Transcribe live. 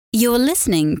You're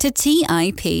listening to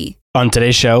TIP. On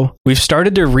today's show, we've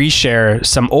started to reshare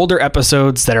some older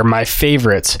episodes that are my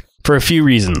favorites for a few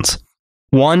reasons.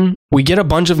 One, we get a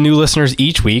bunch of new listeners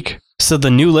each week, so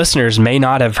the new listeners may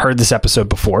not have heard this episode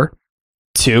before.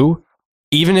 Two,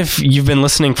 even if you've been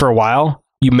listening for a while,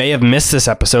 you may have missed this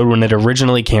episode when it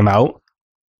originally came out.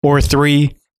 Or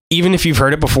three, even if you've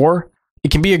heard it before,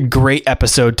 it can be a great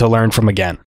episode to learn from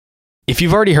again. If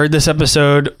you've already heard this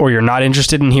episode or you're not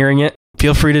interested in hearing it,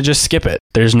 feel free to just skip it.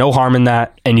 There's no harm in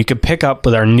that, and you can pick up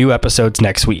with our new episodes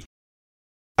next week.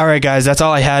 All right, guys, that's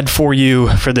all I had for you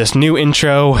for this new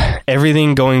intro.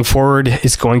 Everything going forward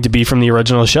is going to be from the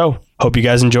original show. Hope you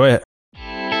guys enjoy it.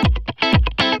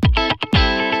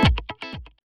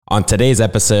 On today's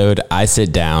episode, I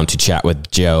sit down to chat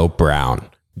with Joe Brown.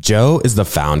 Joe is the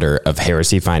founder of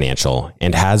Heresy Financial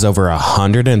and has over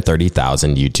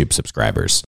 130,000 YouTube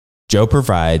subscribers. Joe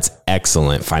provides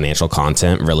excellent financial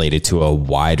content related to a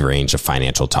wide range of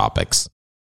financial topics.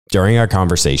 During our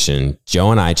conversation, Joe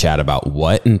and I chat about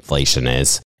what inflation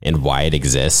is and why it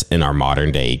exists in our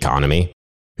modern day economy,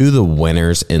 who the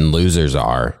winners and losers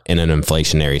are in an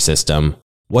inflationary system,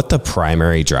 what the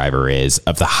primary driver is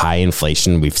of the high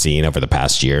inflation we've seen over the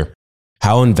past year,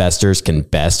 how investors can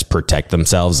best protect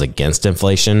themselves against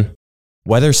inflation,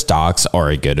 whether stocks are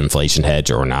a good inflation hedge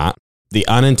or not, the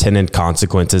unintended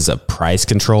consequences of price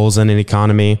controls in an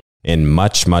economy, and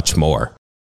much, much more.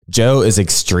 Joe is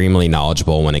extremely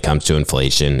knowledgeable when it comes to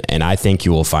inflation, and I think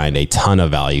you will find a ton of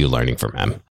value learning from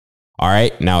him. All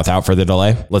right, now without further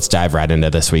delay, let's dive right into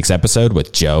this week's episode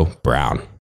with Joe Brown.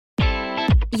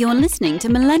 You're listening to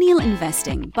Millennial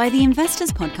Investing by the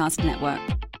Investors Podcast Network,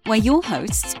 where your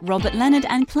hosts, Robert Leonard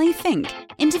and Clay Fink,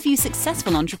 interview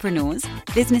successful entrepreneurs,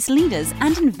 business leaders,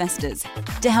 and investors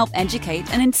to help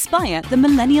educate and inspire the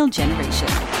millennial generation.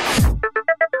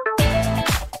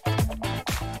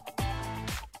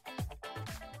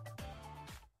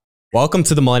 Welcome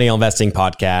to the Millennial Investing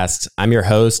Podcast. I'm your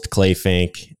host, Clay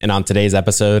Fink, and on today's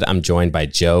episode, I'm joined by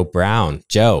Joe Brown.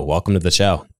 Joe, welcome to the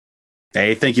show.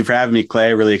 Hey, thank you for having me,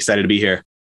 Clay. Really excited to be here.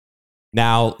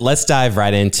 Now, let's dive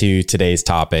right into today's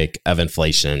topic of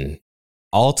inflation.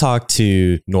 I'll talk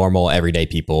to normal, everyday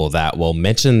people that will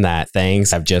mention that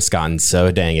things have just gotten so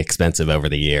dang expensive over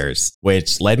the years,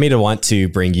 which led me to want to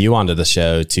bring you onto the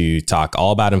show to talk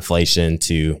all about inflation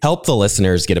to help the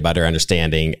listeners get a better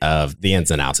understanding of the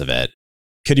ins and outs of it.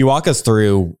 Could you walk us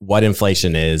through what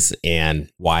inflation is and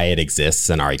why it exists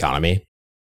in our economy?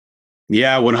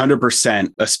 Yeah,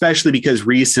 100%, especially because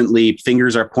recently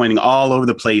fingers are pointing all over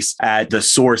the place at the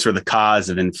source or the cause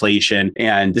of inflation.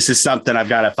 And this is something I've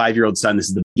got a 5-year-old son. This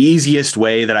is the easiest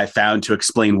way that I found to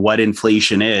explain what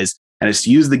inflation is. And it's to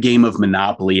use the game of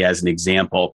Monopoly as an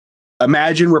example.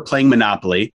 Imagine we're playing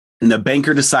Monopoly and the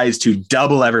banker decides to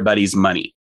double everybody's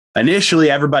money.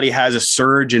 Initially, everybody has a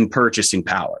surge in purchasing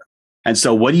power. And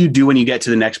so what do you do when you get to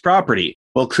the next property?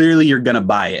 Well, clearly you're going to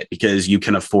buy it because you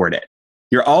can afford it.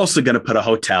 You're also going to put a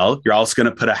hotel. You're also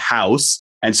going to put a house.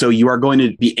 And so you are going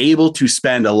to be able to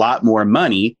spend a lot more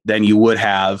money than you would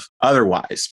have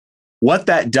otherwise. What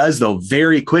that does, though,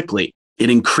 very quickly, it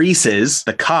increases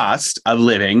the cost of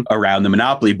living around the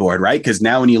Monopoly board, right? Because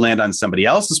now when you land on somebody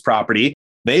else's property,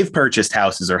 they've purchased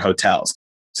houses or hotels.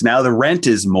 So now the rent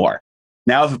is more.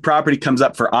 Now, if a property comes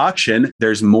up for auction,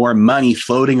 there's more money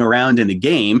floating around in the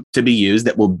game to be used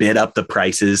that will bid up the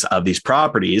prices of these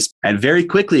properties. And very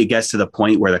quickly, it gets to the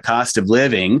point where the cost of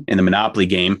living in the Monopoly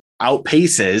game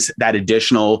outpaces that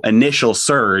additional initial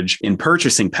surge in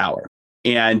purchasing power.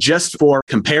 And just for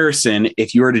comparison,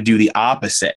 if you were to do the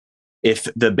opposite, if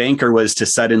the banker was to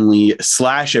suddenly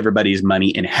slash everybody's money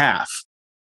in half,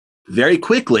 very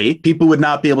quickly, people would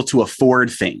not be able to afford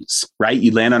things, right?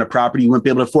 You land on a property, you wouldn't be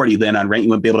able to afford it. You land on rent, you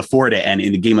wouldn't be able to afford it. And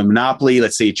in the game of Monopoly,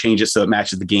 let's say you change it so it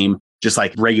matches the game, just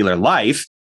like regular life,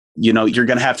 you're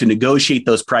going to have to negotiate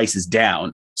those prices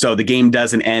down. So the game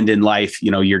doesn't end in life.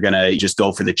 You're going to just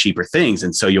go for the cheaper things.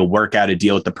 And so you'll work out a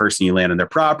deal with the person you land on their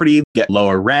property, get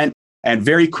lower rent. And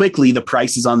very quickly, the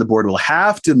prices on the board will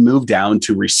have to move down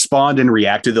to respond and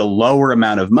react to the lower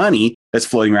amount of money that's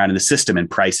floating around in the system, and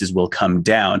prices will come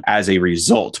down as a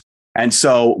result. And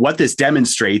so what this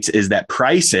demonstrates is that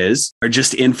prices are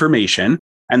just information,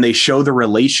 and they show the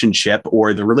relationship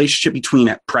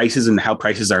between prices and how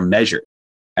prices are measured.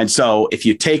 And so if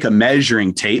you take a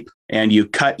measuring tape and you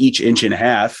cut each inch in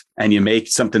half and you make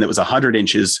something that was 100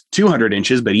 inches, 200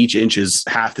 inches, but each inch is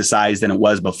half the size than it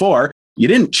was before, you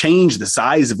didn't change the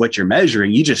size of what you're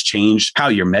measuring. You just changed how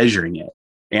you're measuring it.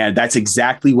 And that's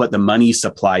exactly what the money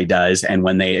supply does. And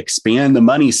when they expand the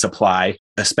money supply,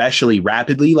 especially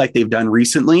rapidly, like they've done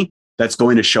recently, that's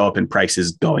going to show up in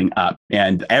prices going up.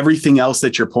 And everything else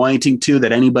that you're pointing to,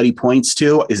 that anybody points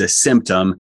to, is a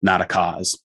symptom, not a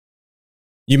cause.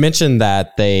 You mentioned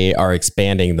that they are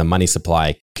expanding the money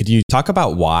supply. Could you talk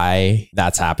about why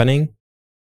that's happening?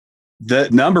 The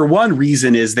number one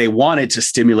reason is they wanted to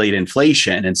stimulate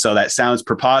inflation. And so that sounds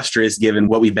preposterous given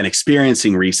what we've been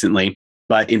experiencing recently.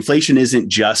 But inflation isn't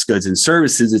just goods and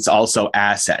services, it's also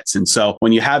assets. And so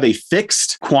when you have a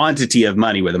fixed quantity of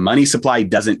money where the money supply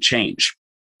doesn't change,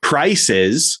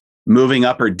 prices moving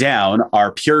up or down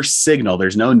are pure signal.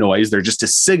 There's no noise. They're just a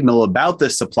signal about the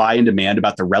supply and demand,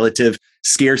 about the relative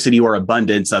scarcity or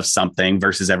abundance of something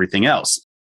versus everything else.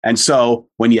 And so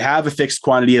when you have a fixed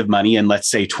quantity of money and let's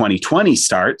say 2020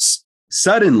 starts,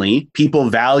 suddenly people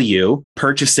value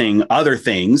purchasing other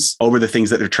things over the things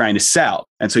that they're trying to sell.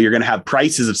 And so you're going to have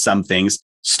prices of some things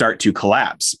start to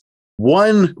collapse.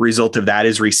 One result of that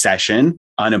is recession,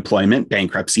 unemployment,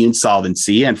 bankruptcy,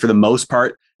 insolvency. And for the most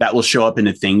part, that will show up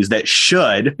into things that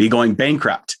should be going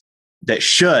bankrupt, that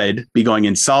should be going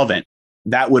insolvent.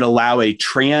 That would allow a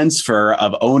transfer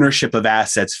of ownership of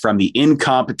assets from the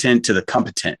incompetent to the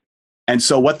competent. And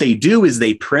so what they do is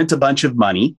they print a bunch of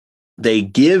money. They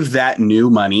give that new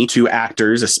money to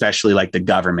actors, especially like the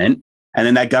government. And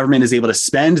then that government is able to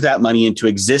spend that money into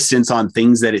existence on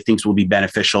things that it thinks will be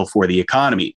beneficial for the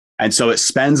economy. And so it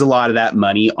spends a lot of that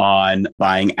money on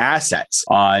buying assets,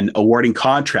 on awarding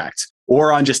contracts,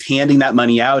 or on just handing that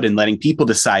money out and letting people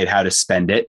decide how to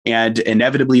spend it. And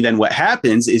inevitably, then what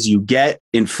happens is you get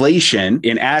inflation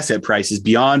in asset prices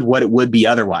beyond what it would be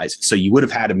otherwise. So you would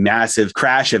have had a massive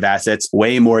crash of assets,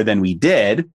 way more than we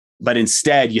did. But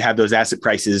instead, you have those asset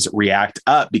prices react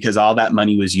up because all that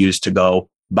money was used to go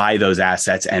buy those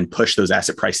assets and push those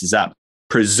asset prices up.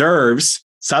 Preserves,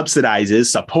 subsidizes,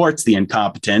 supports the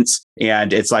incompetence.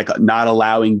 And it's like not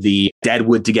allowing the dead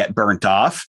wood to get burnt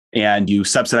off. And you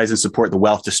subsidize and support the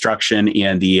wealth destruction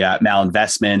and the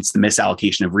malinvestments, the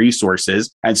misallocation of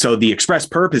resources. And so the express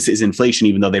purpose is inflation,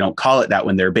 even though they don't call it that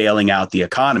when they're bailing out the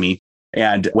economy.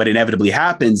 And what inevitably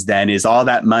happens then is all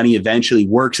that money eventually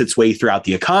works its way throughout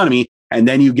the economy. And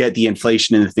then you get the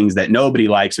inflation in the things that nobody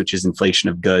likes, which is inflation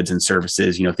of goods and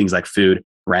services, things like food,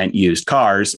 rent, used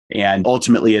cars. And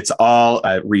ultimately, it's all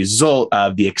a result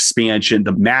of the expansion,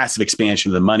 the massive expansion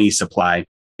of the money supply.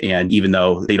 And even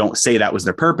though they don't say that was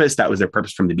their purpose, that was their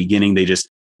purpose from the beginning. They just,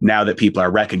 now that people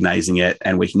are recognizing it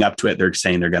and waking up to it, they're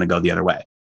saying they're going to go the other way.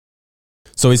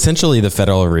 So essentially, the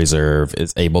Federal Reserve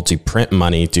is able to print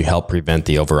money to help prevent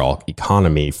the overall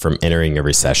economy from entering a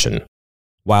recession.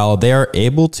 While they are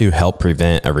able to help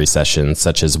prevent a recession,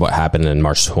 such as what happened in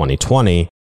March 2020,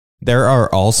 there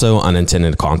are also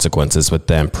unintended consequences with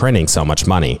them printing so much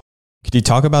money. Could you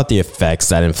talk about the effects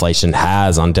that inflation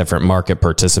has on different market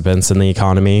participants in the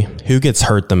economy? Who gets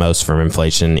hurt the most from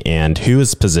inflation and who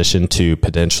is positioned to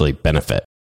potentially benefit?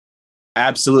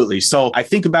 Absolutely. So I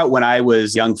think about when I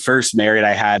was young, first married,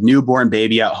 I had a newborn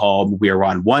baby at home. We were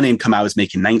on one income. I was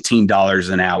making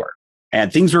 $19 an hour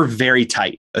and things were very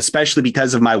tight, especially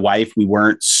because of my wife. We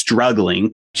weren't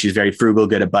struggling. She's very frugal,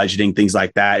 good at budgeting, things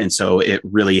like that. And so it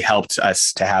really helped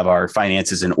us to have our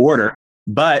finances in order.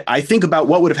 But I think about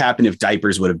what would have happened if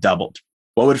diapers would have doubled.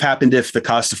 What would have happened if the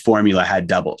cost of formula had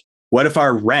doubled? What if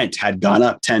our rent had gone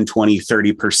up 10, 20,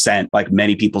 30%, like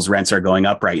many people's rents are going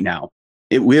up right now?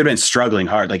 We would have been struggling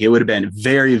hard. Like it would have been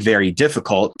very, very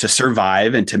difficult to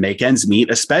survive and to make ends meet,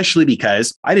 especially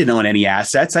because I didn't own any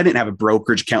assets. I didn't have a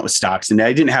brokerage account with stocks in it.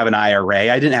 I didn't have an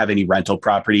IRA. I didn't have any rental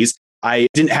properties. I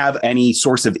didn't have any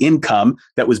source of income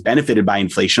that was benefited by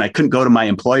inflation. I couldn't go to my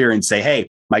employer and say, hey,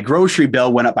 my grocery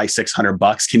bill went up by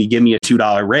 $600. Can you give me a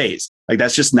 $2 raise? Like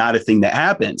that's just not a thing that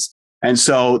happens. And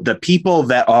so the people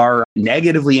that are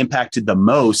negatively impacted the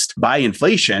most by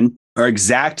inflation are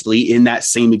exactly in that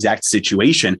same exact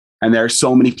situation. And there are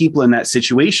so many people in that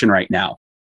situation right now.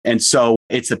 And so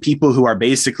it's the people who are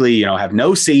basically, have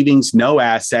no savings, no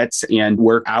assets, and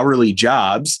work hourly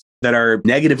jobs that are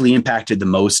negatively impacted the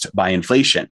most by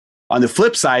inflation. On the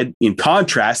flip side, in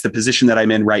contrast, the position that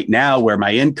I'm in right now, where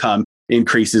my income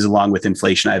increases along with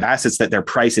inflation, I have assets that their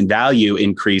price and value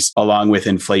increase along with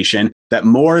inflation that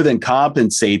more than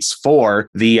compensates for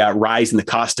the rise in the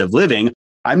cost of living.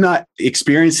 I'm not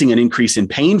experiencing an increase in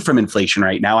pain from inflation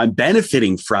right now. I'm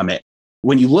benefiting from it.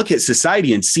 When you look at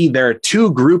society and see there are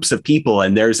two groups of people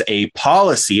and there's a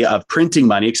policy of printing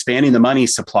money, expanding the money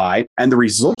supply, and the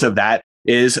result of that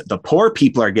is the poor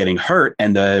people are getting hurt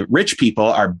and the rich people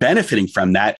are benefiting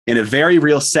from that in a very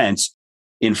real sense.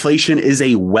 Inflation is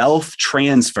a wealth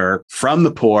transfer from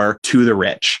the poor to the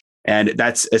rich. And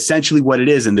that's essentially what it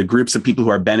is. And the groups of people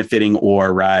who are benefiting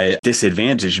or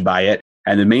disadvantaged by it.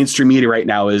 And the mainstream media right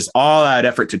now is all out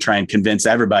effort to try and convince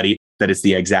everybody that it's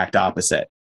the exact opposite.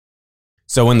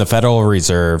 So when the Federal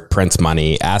Reserve prints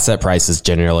money, asset prices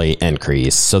generally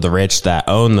increase. So the rich that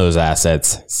own those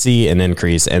assets see an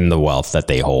increase in the wealth that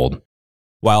they hold.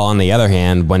 While on the other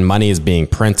hand, when money is being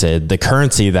printed, the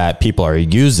currency that people are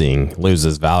using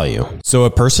loses value. So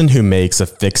a person who makes a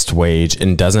fixed wage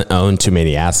and doesn't own too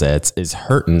many assets is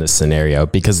hurt in this scenario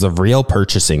because the real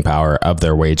purchasing power of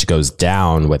their wage goes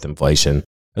down with inflation,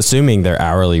 assuming their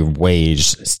hourly wage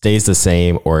stays the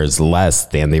same or is less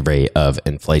than the rate of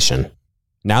inflation.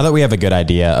 Now that we have a good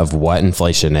idea of what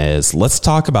inflation is, let's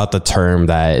talk about the term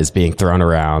that is being thrown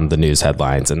around the news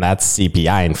headlines, and that's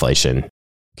CPI inflation.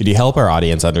 Could you help our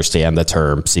audience understand the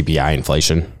term CPI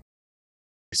inflation?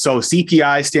 So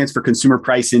CPI stands for Consumer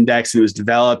Price Index, and it was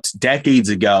developed decades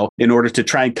ago in order to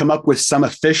try and come up with some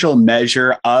official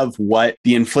measure of what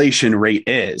the inflation rate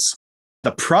is.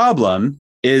 The problem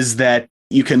is that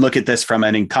you can look at this from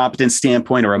an incompetence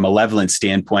standpoint or a malevolent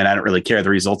standpoint. I don't really care.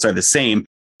 The results are the same.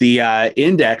 The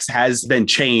index has been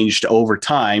changed over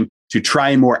time to try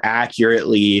and more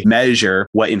accurately measure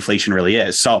what inflation really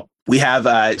is. So we have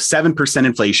 7%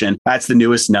 inflation. That's the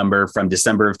newest number from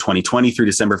December of 2020 through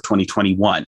December of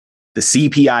 2021. The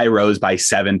CPI rose by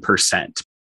 7%.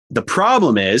 The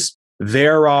problem is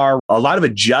there are a lot of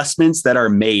adjustments that are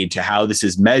made to how this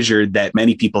is measured that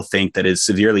many people think that is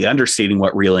severely understating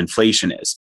what real inflation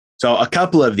is. So a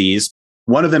couple of these,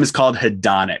 one of them is called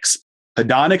hedonics.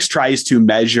 Hedonics tries to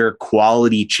measure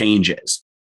quality changes.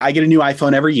 I get a new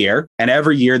iPhone every year, and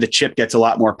every year the chip gets a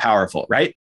lot more powerful,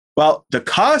 right? Well, the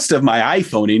cost of my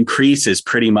iPhone increases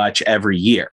pretty much every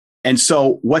year. And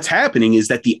so what's happening is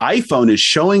that the iPhone is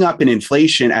showing up in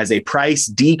inflation as a price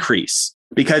decrease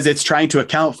because it's trying to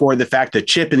account for the fact the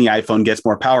chip in the iPhone gets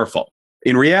more powerful.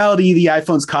 In reality, the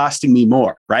iPhone's costing me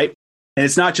more, right? And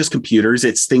it's not just computers,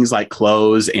 it's things like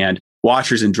clothes and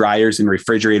washers and dryers and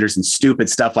refrigerators and stupid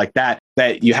stuff like that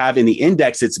you have in the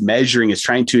index. It's measuring, it's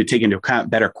trying to take into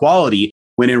account better quality,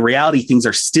 when in reality, things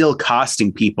are still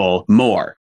costing people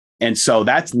more. And so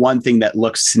that's one thing that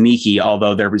looks sneaky,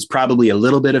 although there was probably a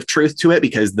little bit of truth to it,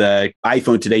 because the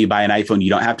iPhone today, you buy an iPhone, you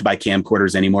don't have to buy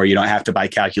camcorders anymore. You don't have to buy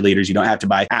calculators. You don't have to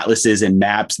buy atlases and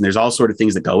maps. And there's all sorts of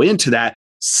things that go into that.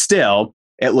 Still,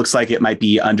 it looks like it might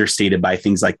be understated by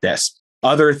things like this.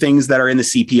 Other things that are in the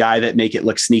CPI that make it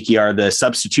look sneaky are the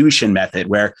substitution method,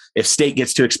 where if steak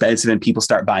gets too expensive and people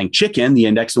start buying chicken, the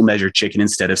index will measure chicken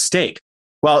instead of steak.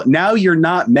 Well, now you're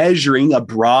not measuring a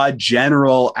broad,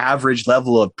 general, average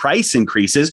level of price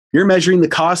increases. You're measuring the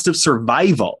cost of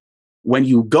survival. When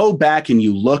you go back and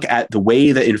you look at the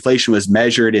way that inflation was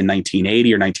measured in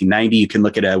 1980 or 1990, you can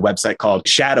look at a website called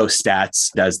Shadow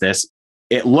Stats does this.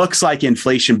 It looks like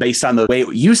inflation, based on the way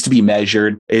it used to be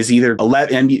measured, is either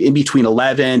 11, in between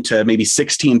 11 to maybe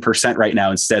 16% right now,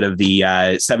 instead of the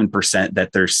 7%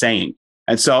 that they're saying.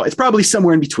 And so it's probably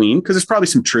somewhere in between, because there's probably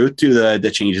some truth to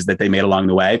the changes that they made along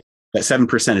the way. But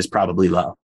 7% is probably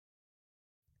low.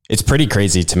 It's pretty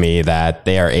crazy to me that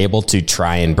they are able to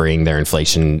try and bring their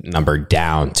inflation number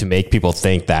down to make people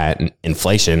think that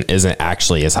inflation isn't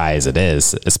actually as high as it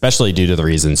is, especially due to the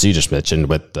reasons you just mentioned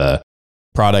with the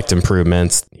product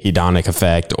improvements, hedonic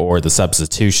effect, or the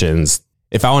substitutions.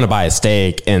 If I want to buy a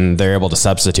steak and they're able to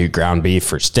substitute ground beef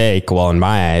for steak, well, in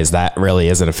my eyes, that really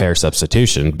isn't a fair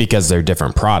substitution because they're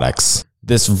different products.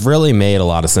 This really made a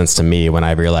lot of sense to me when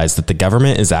I realized that the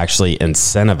government is actually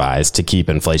incentivized to keep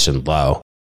inflation low.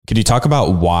 Could you talk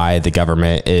about why the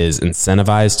government is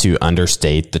incentivized to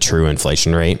understate the true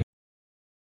inflation rate?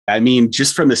 I mean,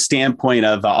 just from the standpoint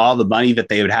of all the money that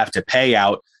they would have to pay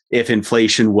out if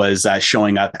inflation was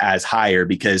showing up as higher,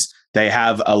 because they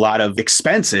have a lot of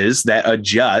expenses that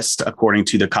adjust according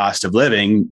to the cost of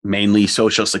living, mainly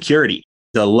Social Security.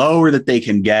 The lower that they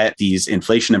can get these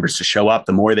inflation numbers to show up,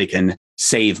 the more they can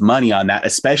save money on that,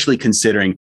 especially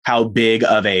considering how big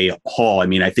of a hole. I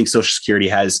mean, I think Social Security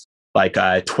has like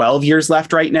 12 years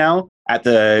left right now. At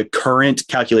the current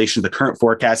calculation, the current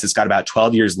forecast, it's got about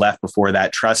 12 years left before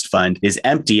that trust fund is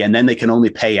empty, and then they can only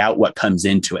pay out what comes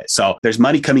into it. So there's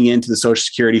money coming into the Social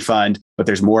Security fund, but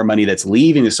there's more money that's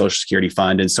leaving the Social Security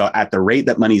fund. And so at the rate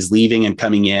that money's leaving and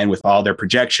coming in with all their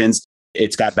projections,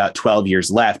 it's got about 12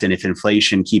 years left. And if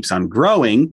inflation keeps on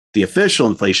growing, the official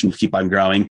inflation will keep on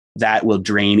growing, that will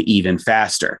drain even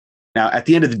faster. Now, at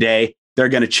the end of the day, they're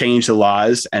going to change the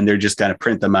laws and they're just going to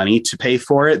print the money to pay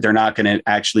for it. They're not going to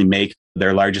actually make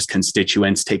their largest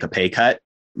constituents take a pay cut.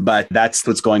 But that's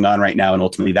what's going on right now. And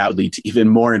ultimately, that would lead to even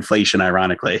more inflation,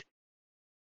 ironically.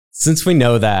 Since we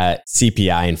know that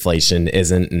CPI inflation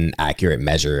isn't an accurate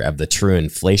measure of the true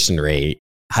inflation rate,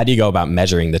 how do you go about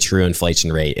measuring the true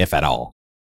inflation rate, if at all?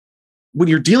 When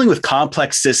you're dealing with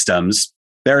complex systems,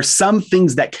 there are some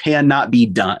things that cannot be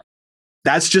done.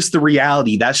 That's just the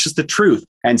reality. That's just the truth.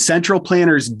 And central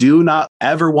planners do not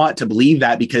ever want to believe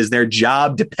that because their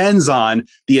job depends on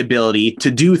the ability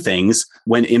to do things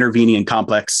when intervening in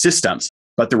complex systems.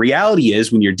 But the reality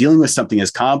is when you're dealing with something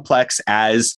as complex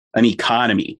as an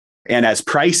economy and as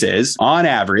prices, on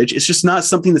average, it's just not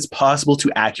something that's possible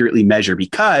to accurately measure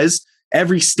because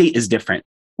every state is different.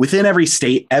 Within every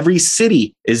state, every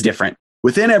city is different.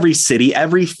 Within every city,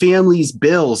 every family's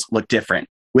bills look different.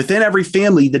 Within every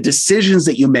family, the decisions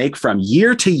that you make from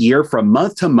year to year, from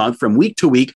month to month, from week to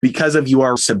week, because of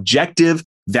your subjective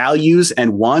values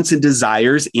and wants and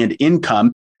desires and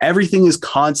income, everything is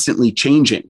constantly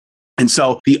changing. And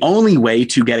so the only way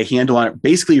to get a handle on it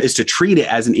basically is to treat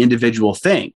it as an individual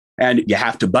thing. And you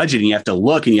have to budget and you have to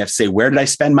look and you have to say, where did I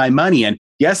spend my money? And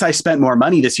yes, I spent more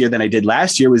money this year than I did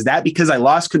last year. Was that because I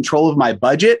lost control of my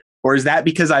budget? Or is that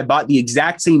because I bought the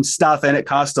exact same stuff and it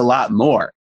cost a lot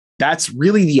more? That's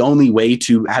really the only way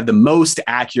to have the most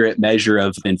accurate measure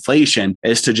of inflation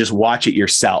is to just watch it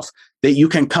yourself. That you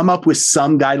can come up with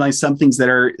some guidelines, some things that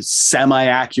are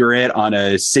semi-accurate on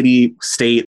a city,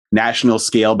 state, national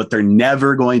scale, but they're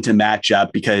never going to match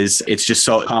up because it's just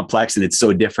so complex and it's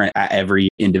so different at every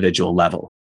individual level.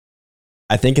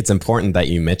 I think it's important that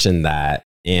you mentioned that,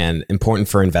 and important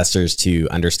for investors to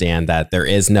understand that there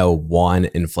is no one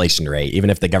inflation rate. Even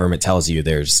if the government tells you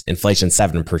there's inflation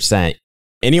 7%,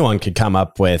 anyone could come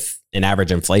up with an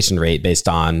average inflation rate based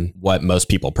on what most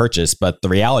people purchase. But the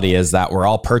reality is that we're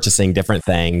all purchasing different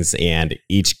things and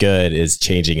each good is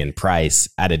changing in price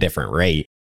at a different rate.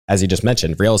 As you just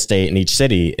mentioned, real estate in each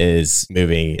city is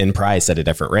moving in price at a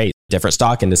different rate. Different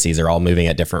stock indices are all moving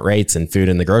at different rates, and food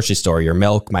in the grocery store, your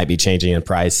milk might be changing in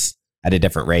price at a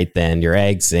different rate than your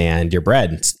eggs and your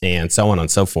bread, and so on and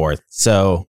so forth.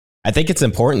 So I think it's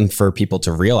important for people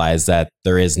to realize that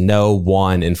there is no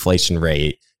one inflation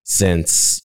rate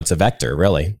since it's a vector,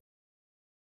 really.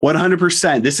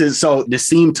 100%. This is so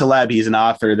Nassim Taleb, he's an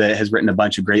author that has written a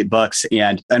bunch of great books.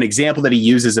 And an example that he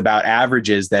uses about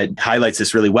averages that highlights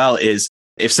this really well is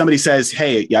if somebody says,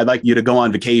 hey, I'd like you to go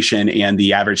on vacation and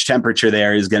the average temperature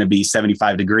there is going to be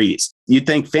 75 degrees. You'd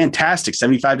think, fantastic,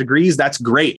 75 degrees, that's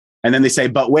great. And then they say,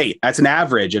 but wait, that's an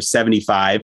average of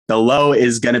 75. The low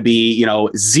is going to be,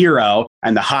 0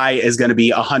 and the high is going to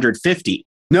be 150.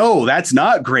 No, that's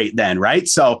not great then, right?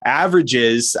 So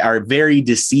averages are very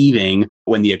deceiving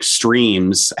when the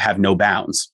extremes have no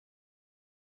bounds.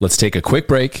 Let's take a quick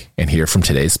break and hear from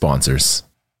today's sponsors.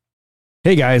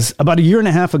 Hey guys, about a year and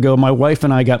a half ago, my wife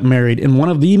and I got married, and one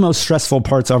of the most stressful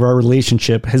parts of our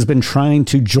relationship has been trying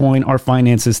to join our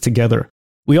finances together.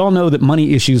 We all know that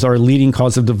money issues are a leading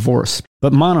cause of divorce,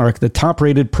 but Monarch, the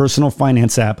top-rated personal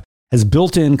finance app, has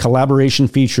built-in collaboration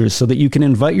features so that you can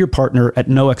invite your partner at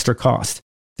no extra cost.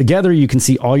 Together, you can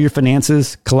see all your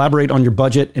finances, collaborate on your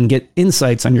budget, and get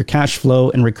insights on your cash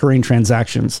flow and recurring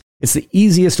transactions. It's the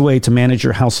easiest way to manage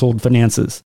your household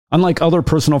finances. Unlike other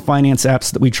personal finance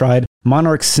apps that we tried,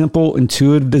 Monarch's simple,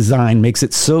 intuitive design makes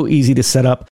it so easy to set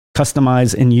up,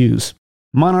 customize, and use.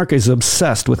 Monarch is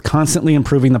obsessed with constantly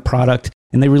improving the product,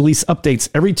 and they release updates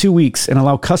every 2 weeks and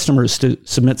allow customers to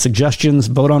submit suggestions,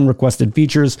 vote on requested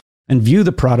features, and view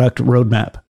the product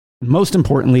roadmap. Most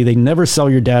importantly, they never sell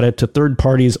your data to third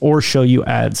parties or show you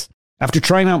ads. After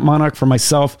trying out Monarch for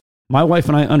myself, my wife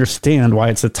and I understand why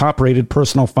it's a top-rated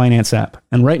personal finance app.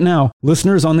 And right now,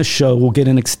 listeners on this show will get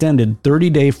an extended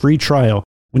 30-day free trial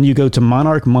when you go to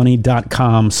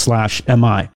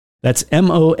monarchmoney.com/MI. That's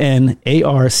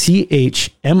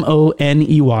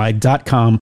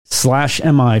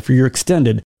monarchmoney.com/MI for your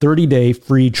extended 30-day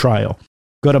free trial.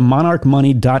 Go to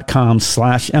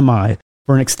monarchmoney.com/MI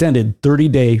for an extended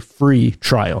 30-day free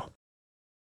trial.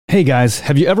 Hey guys,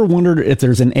 have you ever wondered if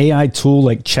there's an AI tool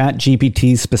like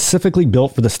ChatGPT specifically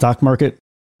built for the stock market?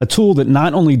 A tool that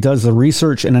not only does the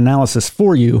research and analysis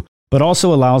for you, but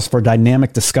also allows for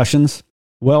dynamic discussions?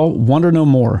 Well, wonder no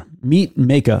more. Meet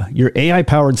Meka, your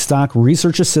AI-powered stock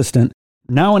research assistant,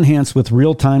 now enhanced with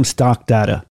real-time stock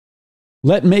data.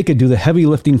 Let Meka do the heavy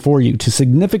lifting for you to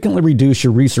significantly reduce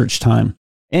your research time.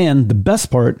 And the best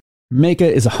part, Meka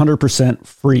is 100%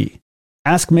 free.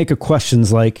 Ask Meka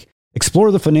questions like,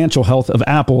 explore the financial health of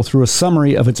Apple through a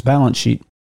summary of its balance sheet.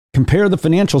 Compare the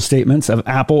financial statements of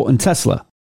Apple and Tesla.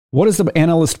 What is the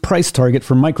analyst price target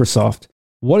for Microsoft?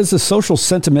 What is the social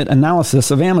sentiment analysis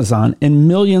of Amazon? And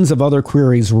millions of other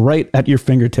queries right at your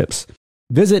fingertips.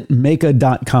 Visit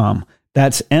Meka.com.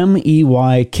 That's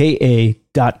MEYKA.com.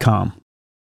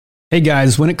 Hey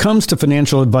guys, when it comes to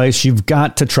financial advice, you've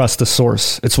got to trust the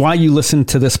source. It's why you listen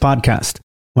to this podcast.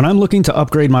 When I'm looking to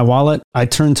upgrade my wallet, I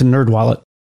turn to NerdWallet.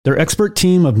 Their expert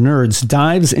team of nerds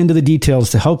dives into the details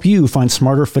to help you find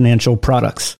smarter financial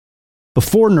products.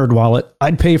 Before NerdWallet,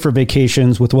 I'd pay for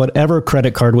vacations with whatever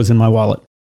credit card was in my wallet.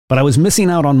 But I was missing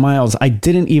out on miles I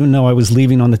didn't even know I was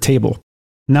leaving on the table.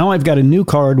 Now I've got a new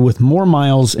card with more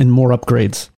miles and more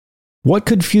upgrades. What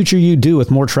could future you do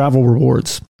with more travel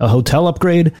rewards? A hotel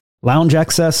upgrade? Lounge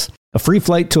access? A free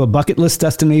flight to a bucket list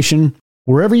destination?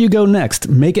 Wherever you go next,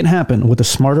 make it happen with a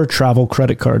smarter travel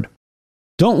credit card.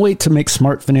 Don't wait to make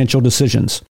smart financial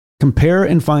decisions. Compare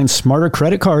and find smarter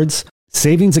credit cards,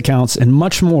 savings accounts, and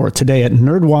much more today at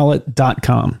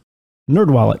nerdwallet.com.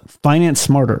 NerdWallet, finance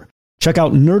smarter. Check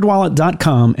out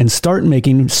nerdwallet.com and start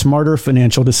making smarter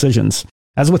financial decisions.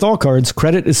 As with all cards,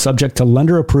 credit is subject to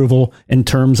lender approval and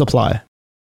terms apply.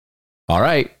 All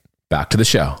right, back to the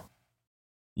show.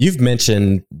 You've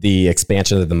mentioned the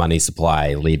expansion of the money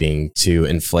supply leading to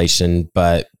inflation,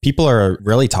 but people are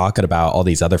really talking about all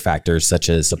these other factors such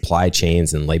as supply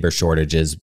chains and labor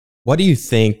shortages. What do you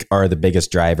think are the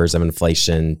biggest drivers of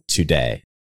inflation today?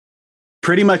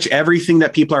 Pretty much everything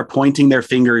that people are pointing their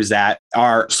fingers at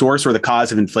are source or the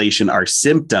cause of inflation are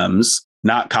symptoms,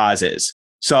 not causes.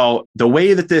 So the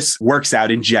way that this works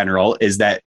out in general is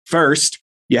that first,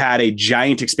 you had a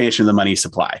giant expansion of the money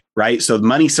supply, right? So the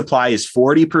money supply is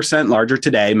 40% larger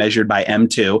today, measured by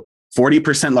M2,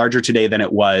 40% larger today than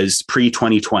it was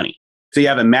pre-2020. So you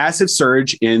have a massive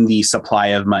surge in the supply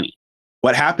of money.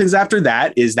 What happens after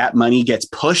that is that money gets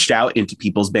pushed out into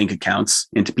people's bank accounts,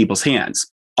 into people's hands.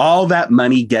 All that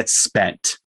money gets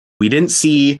spent. We didn't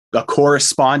see a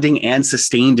corresponding and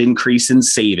sustained increase in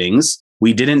savings.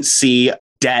 We didn't see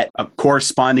debt, a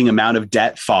corresponding amount of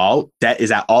debt fall. Debt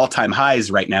is at all-time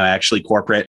highs right now, actually,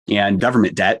 corporate and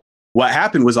government debt. What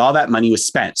happened was all that money was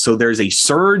spent. So there's a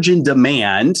surge in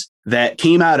demand that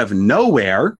came out of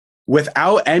nowhere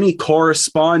without any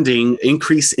corresponding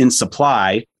increase in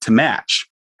supply to match.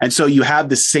 And so you have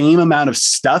the same amount of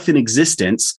stuff in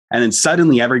existence, and then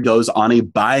suddenly everybody goes on a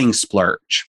buying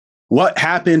splurge. What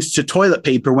happened to toilet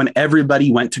paper when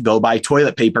everybody went to go buy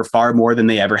toilet paper far more than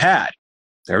they ever had?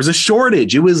 There was a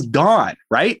shortage. It was gone,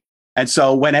 right? And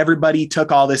so when everybody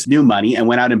took all this new money and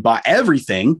went out and bought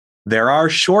everything, there are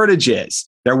shortages.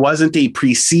 There wasn't a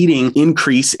preceding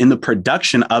increase in the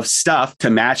production of stuff to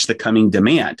match the coming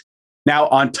demand. Now,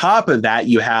 on top of that,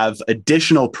 you have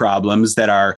additional problems that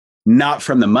are not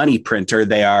from the money printer.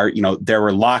 They are, there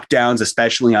were lockdowns,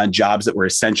 especially on jobs that were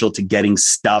essential to getting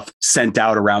stuff sent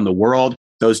out around the world.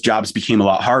 Those jobs became a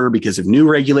lot harder because of new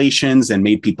regulations and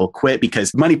made people quit,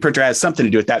 because money printer has something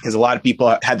to do with that, because a lot of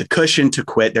people had the cushion to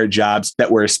quit their jobs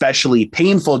that were especially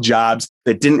painful jobs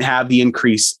that didn't have the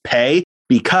increased pay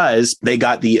because they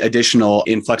got the additional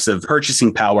influx of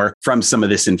purchasing power from some of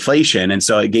this inflation. And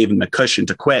so it gave them the cushion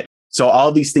to quit. So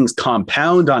all these things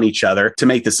compound on each other to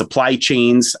make the supply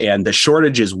chains and the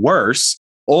shortages worse.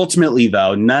 Ultimately,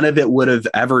 though, none of it would have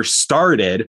ever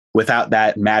started without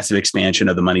that massive expansion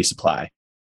of the money supply.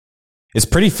 It's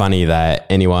pretty funny that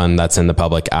anyone that's in the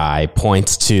public eye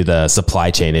points to the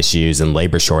supply chain issues and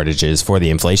labor shortages for the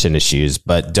inflation issues,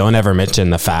 but don't ever mention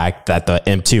the fact that the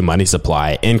M2 money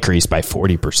supply increased by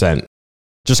 40%.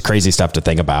 Just crazy stuff to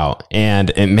think about.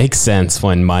 And it makes sense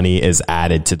when money is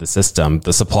added to the system,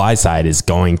 the supply side is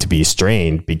going to be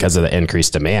strained because of the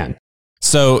increased demand.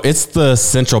 So it's the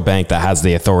central bank that has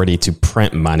the authority to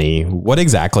print money. What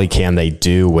exactly can they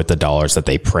do with the dollars that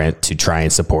they print to try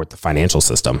and support the financial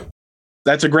system?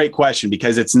 That's a great question,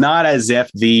 because it's not as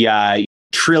if the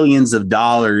trillions of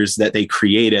dollars that they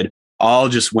created all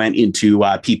just went into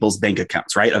people's bank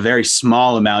accounts, right? A very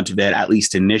small amount of it, at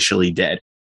least initially, did.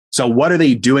 So what are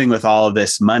they doing with all of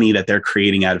this money that they're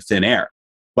creating out of thin air?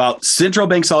 Well, central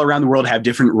banks all around the world have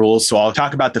different rules. So I'll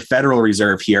talk about the Federal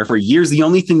Reserve here. For years, the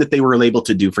only thing that they were able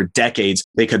to do for decades,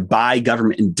 they could buy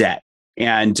government debt.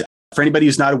 And for anybody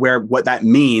who's not aware, what that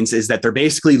means is that they're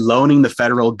basically loaning the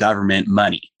federal government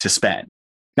money to spend.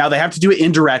 Now, they have to do it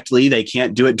indirectly. They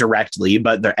can't do it directly,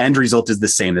 but their end result is the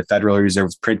same. The Federal Reserve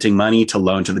is printing money to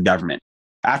loan to the government.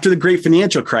 After the great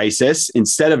financial crisis,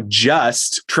 instead of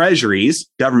just treasuries,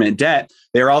 government debt,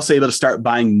 they were also able to start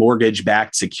buying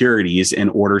mortgage-backed securities in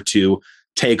order to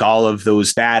take all of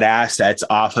those bad assets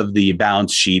off of the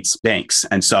balance sheets banks.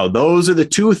 And so those are the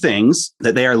two things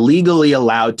that they are legally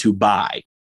allowed to buy.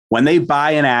 When they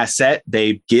buy an asset,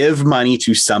 they give money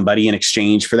to somebody in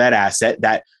exchange for that asset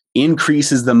that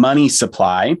increases the money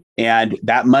supply, and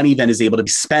that money then is able to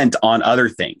be spent on other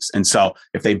things. And so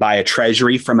if they buy a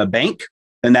treasury from a bank,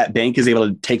 then that bank is able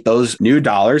to take those new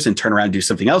dollars and turn around and do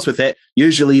something else with it.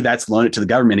 Usually that's loan it to the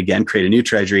government again, create a new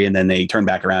treasury, and then they turn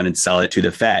back around and sell it to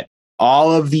the Fed.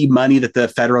 All of the money that the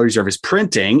Federal Reserve is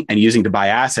printing and using to buy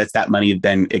assets, that money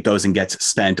then it goes and gets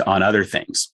spent on other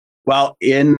things. Well,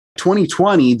 in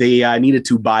 2020, they needed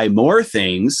to buy more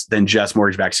things than just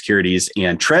mortgage-backed securities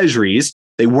and treasuries.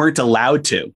 They weren't allowed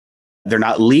to. They're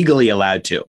not legally allowed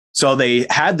to. So they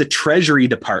had the Treasury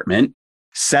Department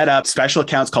set up special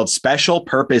accounts called special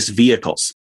purpose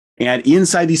vehicles. And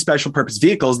inside these special purpose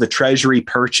vehicles, the Treasury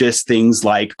purchased things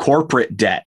like corporate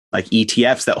debt, like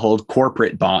ETFs that hold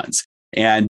corporate bonds.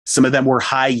 And some of them were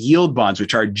high yield bonds,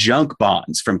 which are junk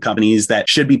bonds from companies that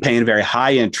should be paying a very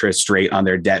high interest rate on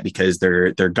their debt because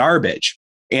they're garbage.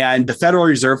 And the Federal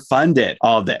Reserve funded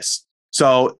all of this.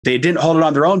 So they didn't hold it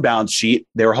on their own balance sheet.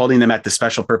 They were holding them at the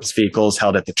special purpose vehicles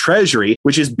held at the Treasury,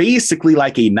 which is basically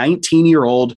like a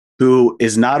 19-year-old who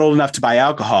is not old enough to buy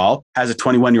alcohol, has a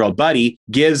 21-year-old buddy,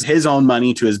 gives his own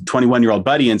money to his 21-year-old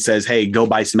buddy and says, hey, go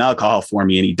buy some alcohol for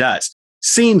me. And he does.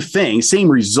 Same thing, same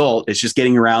result. It's just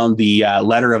getting around the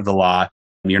letter of the law.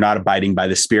 And you're not abiding by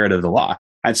the spirit of the law.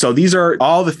 And so these are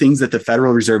all the things that the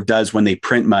Federal Reserve does when they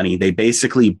print money. They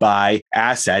basically buy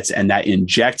assets, and that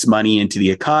injects money into the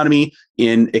economy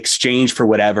in exchange for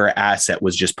whatever asset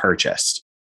was just purchased.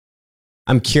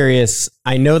 I'm curious.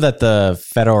 I know that the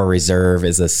Federal Reserve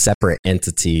is a separate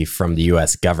entity from the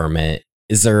U.S. government.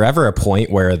 Is there ever a point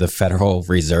where the Federal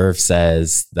Reserve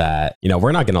says that,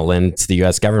 we're not going to lend to the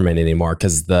U.S. government anymore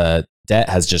because the debt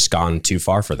has just gone too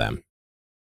far for them?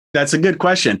 That's a good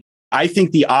question. I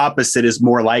think the opposite is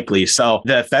more likely. So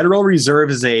the Federal Reserve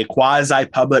is a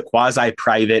quasi-public,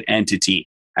 quasi-private entity.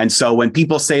 And so when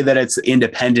people say that it's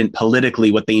independent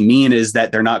politically, what they mean is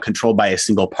that they're not controlled by a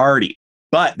single party,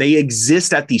 but they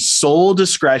exist at the sole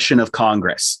discretion of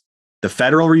Congress. The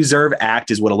Federal Reserve Act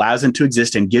is what allows them to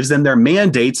exist and gives them their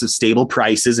mandates of stable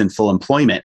prices and full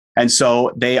employment. And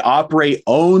so they operate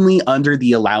only under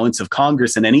the allowance of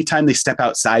Congress. And anytime they step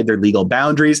outside their legal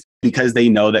boundaries, because they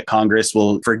know that Congress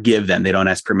will forgive them. They don't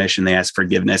ask permission, they ask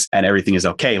forgiveness, and everything is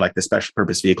okay, like the special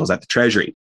purpose vehicles at the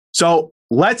Treasury. So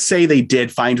let's say they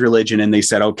did find religion and they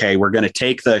said, okay, we're going to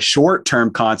take the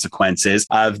short-term consequences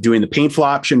of doing the painful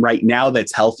option right now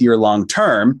that's healthier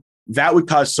long-term. That would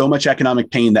cause so much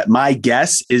economic pain that my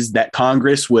guess is that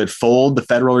Congress would fold the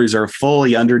Federal Reserve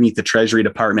fully underneath the Treasury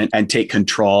Department and take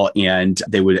control, and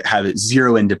they would have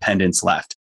zero independence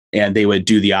left. And they would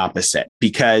do the opposite,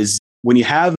 because when you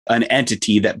have an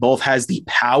entity that both has the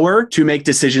power to make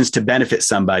decisions to benefit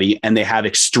somebody and they have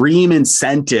extreme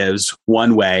incentives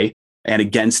one way and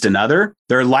against another,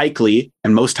 they're likely,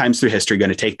 and most times through history, going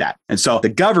to take that. And so the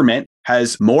government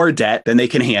has more debt than they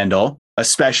can handle,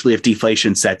 especially if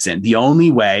deflation sets in. The only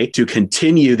way to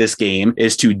continue this game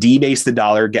is to debase the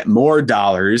dollar, get more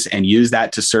dollars, and use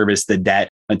that to service the debt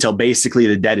until basically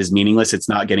the debt is meaningless. It's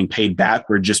not getting paid back.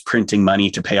 We're just printing money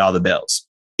to pay all the bills.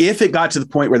 If it got to the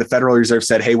point where the Federal Reserve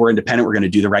said, hey, we're independent, we're going to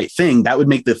do the right thing, that would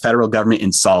make the federal government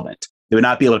insolvent. They would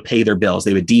not be able to pay their bills.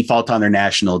 They would default on their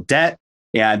national debt,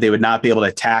 and they would not be able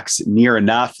to tax near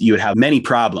enough. You would have many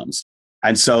problems.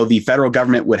 And so the federal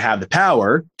government would have the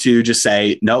power to just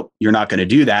say, nope, you're not going to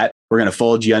do that. We're going to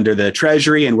fold you under the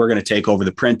Treasury, and we're going to take over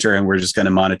the printer, and we're just going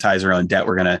to monetize our own debt.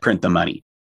 We're going to print the money.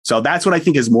 So that's what I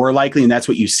think is more likely. And that's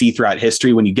what you see throughout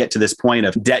history when you get to this point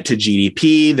of debt to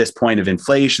GDP, this point of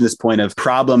inflation, this point of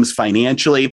problems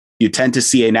financially. You tend to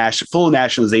see a full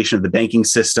nationalization of the banking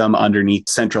system underneath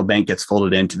central bank gets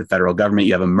folded into the federal government.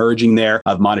 You have a merging there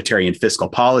of monetary and fiscal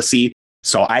policy.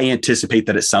 So I anticipate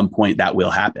that at some point that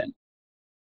will happen.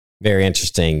 Very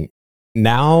interesting.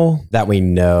 Now that we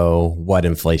know what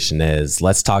inflation is,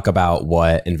 let's talk about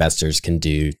what investors can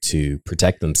do to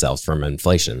protect themselves from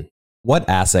inflation. What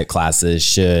asset classes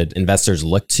should investors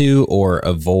look to or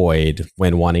avoid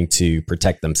when wanting to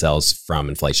protect themselves from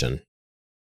inflation?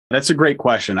 That's a great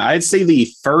question. I'd say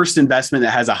the first investment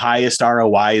that has a highest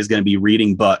ROI is going to be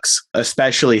reading books,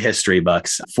 especially history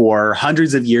books. For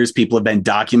hundreds of years, people have been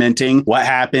documenting what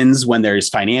happens when there's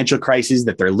financial crises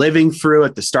that they're living through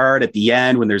at the start, at the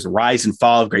end, when there's a rise and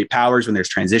fall of great powers, when there's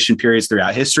transition periods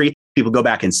throughout history. People go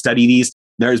back and study these.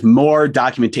 There's more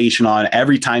documentation on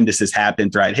every time this has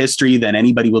happened throughout history than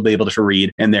anybody will be able to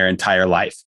read in their entire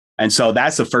life. And so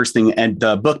that's the first thing. And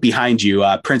the book behind you,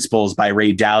 Principles by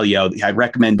Ray Dalio, I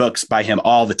recommend books by him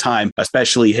all the time,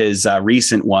 especially his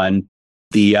recent one,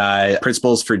 the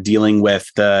Principles for Dealing with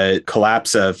the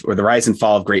Collapse of, or the Rise and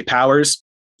Fall of Great Powers.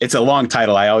 It's a long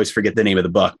title. I always forget the name of the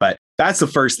book, but that's the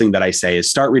first thing that I say is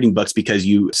start reading books, because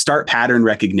you start pattern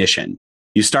recognition.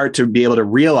 You start to be able to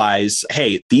realize,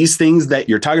 hey, these things that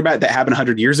you're talking about that happened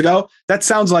 100 years ago, that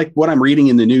sounds like what I'm reading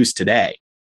in the news today.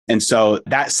 And so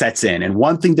that sets in. And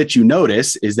one thing that you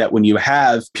notice is that when you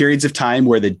have periods of time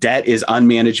where the debt is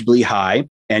unmanageably high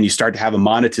and you start to have a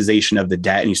monetization of the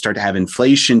debt and you start to have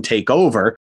inflation take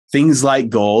over, things like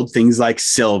gold, things like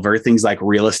silver, things like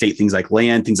real estate, things like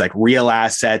land, things like real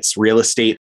assets, real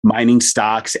estate, mining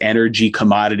stocks, energy,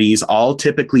 commodities, all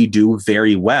typically do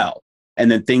very well. And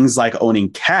then things like owning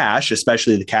cash,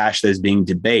 especially the cash that is being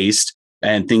debased,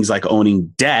 and things like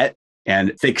owning debt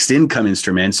and fixed income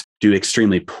instruments do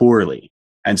extremely poorly.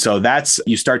 And so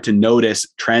you start to notice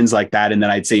trends like that. And then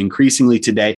I'd say increasingly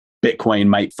today, Bitcoin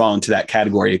might fall into that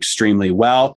category extremely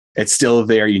well. It's still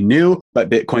very new, but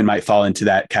Bitcoin might fall into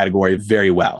that category very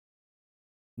well.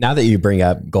 Now that you bring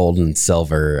up gold and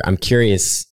silver, I'm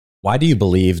curious, why do you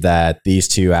believe that these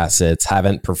two assets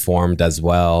haven't performed as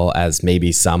well as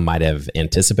maybe some might have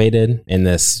anticipated in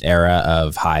this era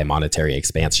of high monetary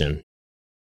expansion?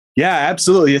 Yeah,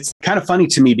 absolutely. It's kind of funny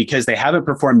to me because they haven't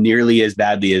performed nearly as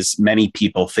badly as many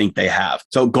people think they have.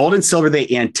 So gold and silver, they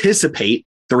anticipate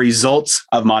the results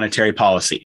of monetary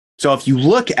policy. So if you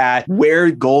look at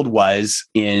where gold was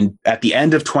at the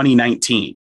end of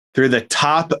 2019 through the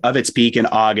top of its peak in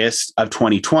August of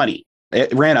 2020,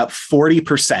 it ran up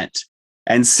 40%.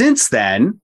 And since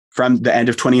then, from the end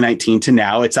of 2019 to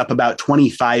now, it's up about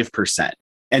 25%.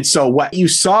 And so what you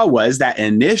saw was that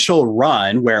initial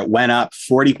run where it went up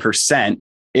 40%,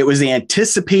 it was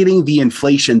anticipating the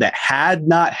inflation that had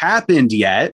not happened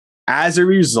yet as a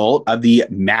result of the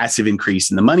massive increase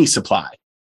in the money supply.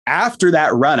 After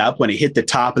that run up, when it hit the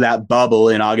top of that bubble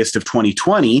in August of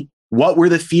 2020, what were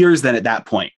the fears then at that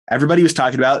point? Everybody was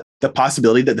talking about the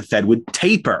possibility that the Fed would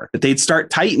taper, that they'd start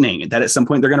tightening, that at some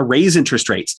point they're going to raise interest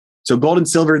rates. So gold and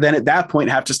silver then at that point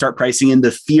have to start pricing in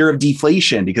the fear of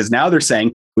deflation, because now they're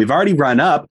saying we've already run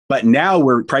up, but now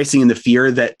we're pricing in the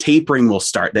fear that tapering will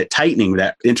start, that tightening,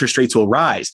 that interest rates will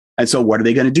rise. And so what are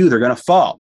they going to do? They're going to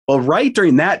fall. Well, right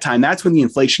during that time, that's when the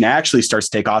inflation actually starts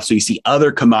to take off. So you see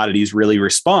other commodities really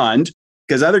respond,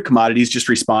 because other commodities just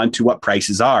respond to what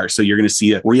prices are. So you're going to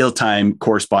see a real time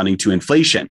corresponding to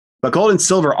inflation. But gold and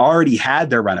silver already had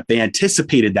their run up. They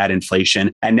anticipated that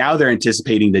inflation, and now they're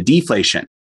anticipating the deflation.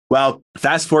 Well,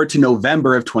 fast forward to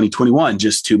November of 2021,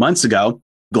 just 2 months ago,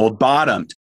 gold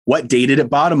bottomed. What day did it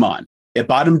bottom on? It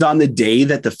bottomed on the day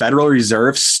that the Federal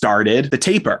Reserve started the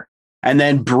taper. And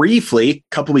then briefly, a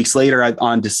couple weeks later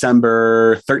on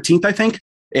December 13th, I think,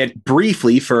 it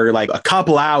briefly for like a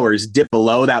couple hours dipped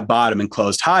below that bottom and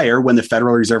closed higher when the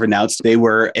Federal Reserve announced they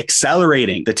were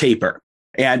accelerating the taper.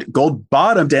 And gold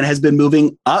bottomed and has been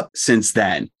moving up since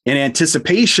then in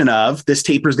anticipation of this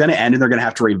taper is going to end and they're going to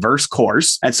have to reverse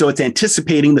course. And so it's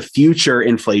anticipating the future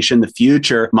inflation, the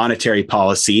future monetary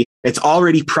policy. It's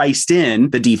already priced in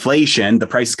the deflation, the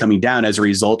price is coming down as a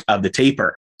result of the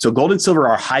taper. So gold and silver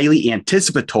are highly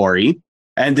anticipatory.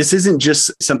 And this isn't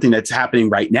just something that's happening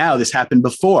right now. This happened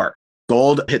before.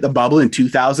 Gold hit the bubble in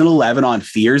 2011 on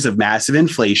fears of massive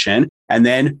inflation. And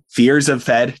then fears of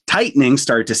Fed tightening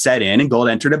started to set in and gold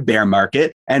entered a bear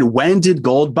market. And when did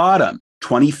gold bottom?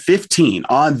 2015,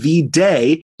 on the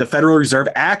day the Federal Reserve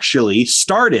actually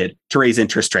started to raise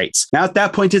interest rates. Now, at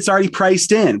that point, it's already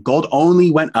priced in. Gold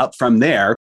only went up from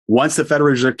there. Once the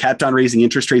Federal Reserve kept on raising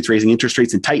interest rates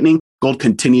and tightening, gold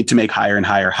continued to make higher and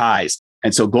higher highs.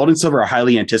 And so gold and silver are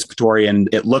highly anticipatory, and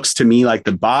it looks to me like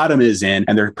the bottom is in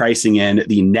and they're pricing in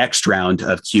the next round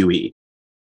of QE.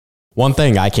 One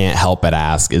thing I can't help but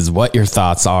ask is what your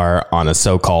thoughts are on a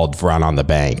so-called run on the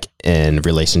bank in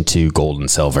relation to gold and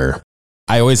silver.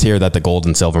 I always hear that the gold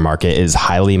and silver market is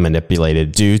highly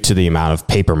manipulated due to the amount of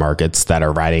paper markets that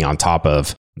are riding on top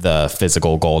of the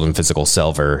physical gold and physical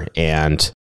silver.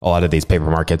 And a lot of these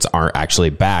paper markets aren't actually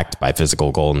backed by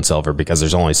physical gold and silver because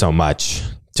there's only so much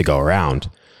to go around.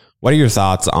 What are your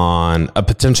thoughts on a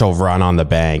potential run on the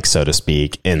bank, so to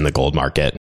speak, in the gold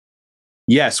market?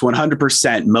 Yes,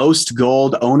 100%. Most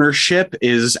gold ownership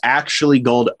is actually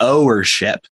gold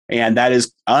owership. And that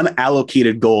is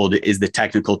unallocated gold is the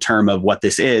technical term of what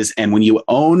this is. And when you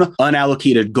own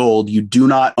unallocated gold, you do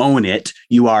not own it.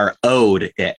 You are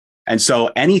owed it. And so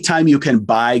anytime you can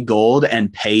buy gold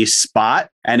and pay spot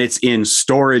and it's in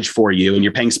storage for you and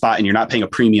you're paying spot and you're not paying a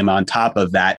premium on top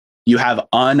of that, you have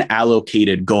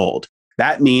unallocated gold.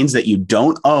 That means that you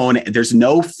don't own, there's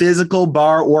no physical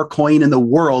bar or coin in the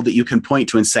world that you can point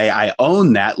to and say, I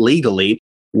own that legally.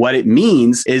 What it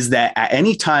means is that at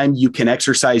any time you can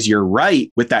exercise your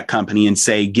right with that company and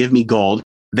say, give me gold,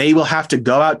 they will have to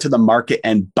go out to the market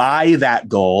and buy that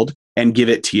gold and give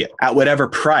it to you at whatever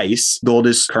price gold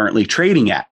is currently trading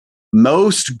at.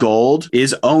 Most gold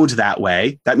is owned that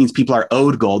way. That means people are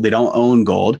owed gold. They don't own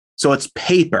gold. So it's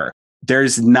paper.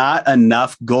 There's not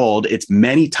enough gold. It's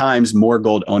many times more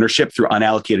gold ownership through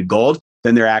unallocated gold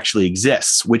than there actually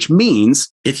exists, which means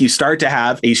if you start to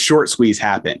have a short squeeze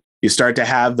happen, you start to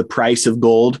have the price of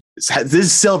gold. This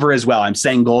is silver as well. I'm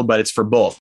saying gold, but it's for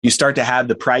both. You start to have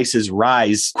the prices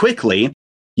rise quickly.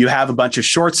 You have a bunch of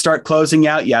shorts start closing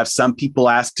out. You have some people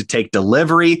ask to take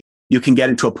delivery. You can get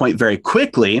into a point very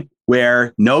quickly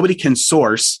where nobody can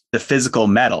source the physical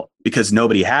metal because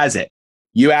nobody has it.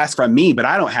 You ask from me, but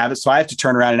I don't have it. So I have to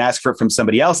turn around and ask for it from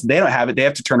somebody else. They don't have it. They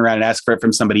have to turn around and ask for it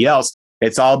from somebody else.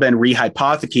 It's all been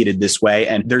rehypothecated this way.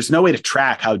 And there's no way to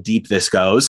track how deep this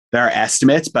goes. There are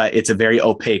estimates, but it's a very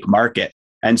opaque market.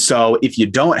 And so if you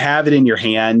don't have it in your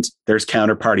hand, there's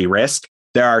counterparty risk.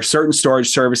 There are certain storage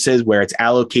services where it's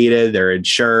allocated, they're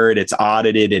insured, it's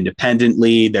audited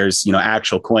independently. There's,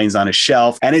 actual coins on a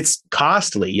shelf, and it's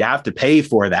costly. You have to pay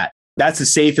for that. That's the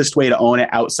safest way to own it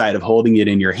outside of holding it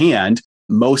in your hand.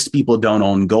 Most people don't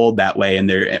own gold that way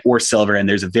or silver. And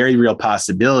there's a very real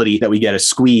possibility that we get a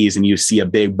squeeze and you see a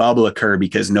big bubble occur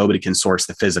because nobody can source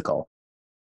the physical.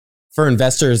 For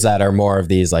investors that are more of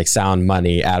these like sound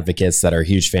money advocates that are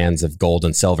huge fans of gold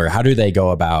and silver, how do they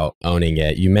go about owning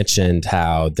it? You mentioned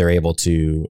how they're able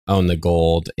to own the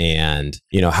gold and,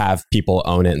 have people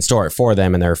own it and store it for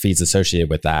them, and there are fees associated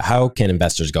with that. How can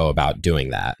investors go about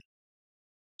doing that?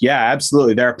 Yeah,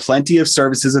 absolutely. There are plenty of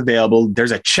services available.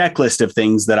 There's a checklist of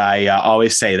things that I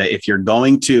always say that if you're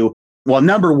going to,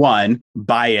 number one,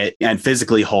 buy it and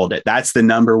physically hold it. That's the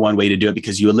number one way to do it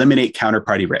because you eliminate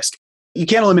counterparty risk. You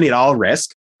can't eliminate all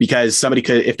risk because somebody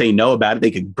could, if they know about it,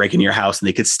 they could break into your house and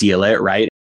they could steal it, right?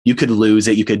 You could lose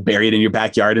it. You could bury it in your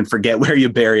backyard and forget where you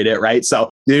buried it, right? So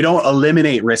you don't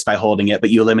eliminate risk by holding it, but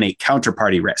you eliminate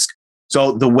counterparty risk.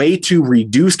 So the way to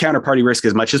reduce counterparty risk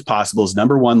as much as possible is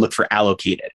number one, look for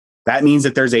allocated. That means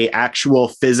that there's a actual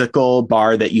physical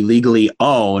bar that you legally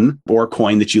own or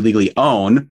coin that you legally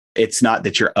own. It's not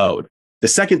that you're owed. The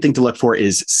second thing to look for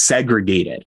is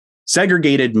segregated.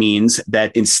 Segregated means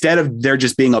that instead of there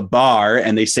just being a bar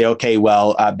and they say, okay,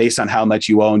 based on how much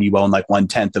you own like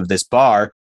 1/10 of this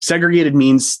bar. Segregated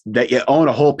means that you own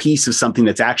a whole piece of something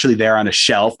that's actually there on a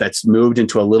shelf that's moved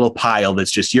into a little pile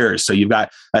that's just yours. So you've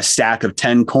got a stack of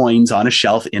 10 coins on a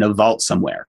shelf in a vault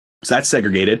somewhere. So that's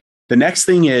segregated. The next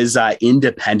thing is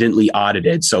independently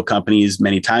audited. So companies,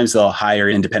 many times they'll hire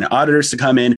independent auditors to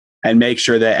come in and make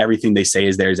sure that everything they say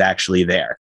is there is actually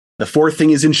there. The fourth thing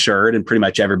is insured, and pretty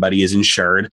much everybody is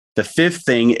insured. The fifth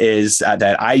thing is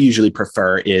that I usually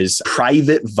prefer is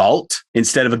private vault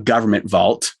instead of a government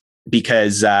vault,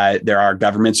 because there are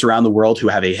governments around the world who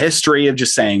have a history of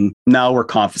just saying, no, we're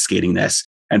confiscating this.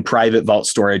 And private vault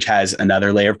storage has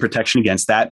another layer of protection against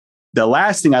that. The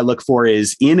last thing I look for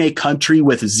is in a country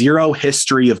with zero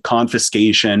history of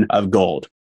confiscation of gold.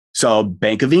 So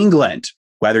Bank of England,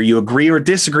 whether you agree or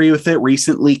disagree with it,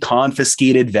 recently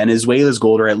confiscated Venezuela's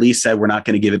gold, or at least said, we're not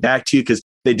going to give it back to you because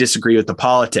they disagree with the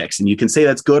politics. And you can say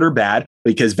that's good or bad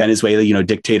because Venezuela,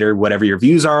 dictator, whatever your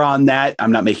views are on that.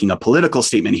 I'm not making a political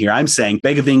statement here. I'm saying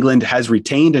Bank of England has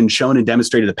retained and shown and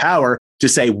demonstrated the power to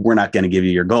say, we're not going to give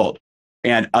you your gold.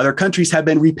 And other countries have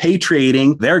been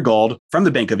repatriating their gold from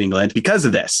the Bank of England because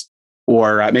of this,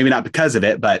 or maybe not because of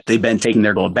it, but they've been taking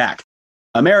their gold back.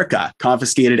 America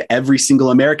confiscated every single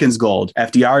American's gold.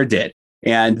 FDR did.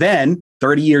 And then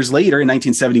 30 years later, in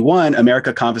 1971,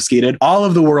 America confiscated all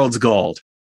of the world's gold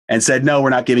and said, no, we're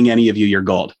not giving any of you your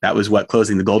gold. That was what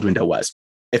closing the gold window was.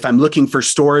 If I'm looking for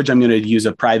storage, I'm going to use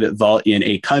a private vault in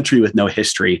a country with no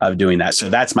history of doing that. So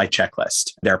that's my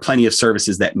checklist. There are plenty of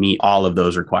services that meet all of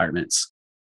those requirements.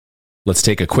 Let's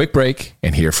take a quick break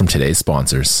and hear from today's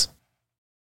sponsors.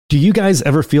 Do you guys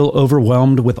ever feel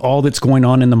overwhelmed with all that's going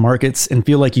on in the markets and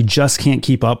feel like you just can't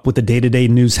keep up with the day-to-day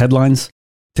news headlines?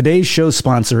 Today's show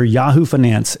sponsor, Yahoo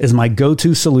Finance, is my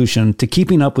go-to solution to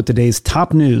keeping up with today's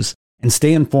top news and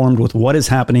stay informed with what is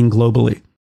happening globally.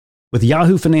 With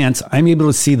Yahoo Finance, I'm able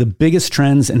to see the biggest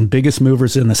trends and biggest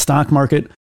movers in the stock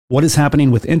market, what is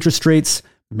happening with interest rates,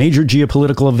 major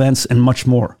geopolitical events, and much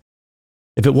more.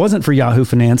 If it wasn't for Yahoo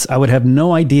Finance, I would have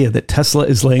no idea that Tesla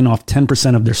is laying off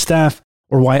 10% of their staff,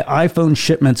 or why iPhone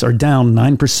shipments are down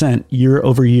 9% year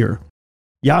over year.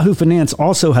 Yahoo Finance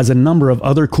also has a number of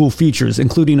other cool features,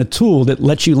 including a tool that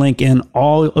lets you link in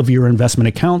all of your investment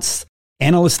accounts,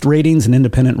 analyst ratings and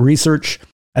independent research,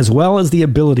 as well as the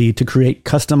ability to create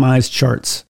customized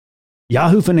charts.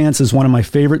 Yahoo Finance is one of my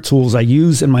favorite tools I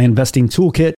use in my investing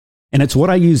toolkit, and it's what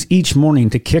I use each morning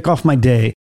to kick off my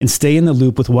day and stay in the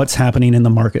loop with what's happening in the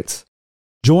markets.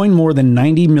 Join more than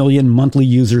 90 million monthly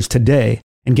users today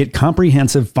and get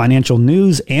comprehensive financial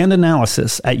news and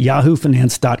analysis at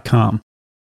yahoofinance.com.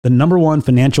 The #1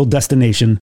 financial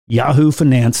destination,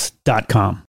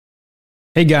 yahoofinance.com.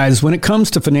 Hey guys, when it comes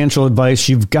to financial advice,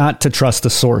 you've got to trust the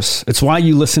source. It's why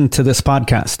you listen to this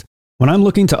podcast. When I'm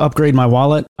looking to upgrade my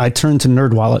wallet, I turn to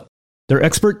NerdWallet. Their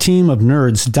expert team of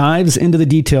nerds dives into the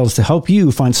details to help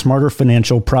you find smarter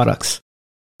financial products.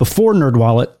 Before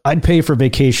NerdWallet, I'd pay for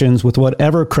vacations with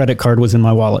whatever credit card was in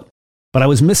my wallet. But I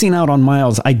was missing out on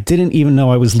miles I didn't even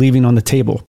know I was leaving on the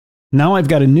table. Now I've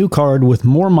got a new card with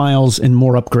more miles and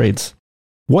more upgrades.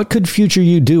 What could future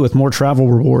you do with more travel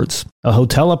rewards? A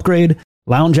hotel upgrade?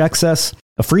 Lounge access?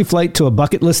 A free flight to a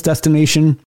bucket list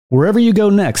destination? Wherever you go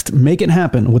next, make it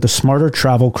happen with a smarter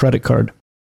travel credit card.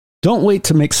 Don't wait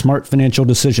to make smart financial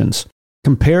decisions.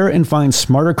 Compare and find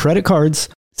smarter credit cards,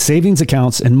 savings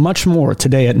accounts, and much more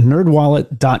today at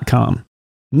nerdwallet.com.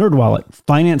 NerdWallet,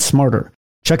 finance smarter.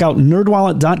 Check out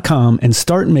nerdwallet.com and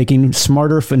start making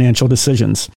smarter financial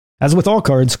decisions. As with all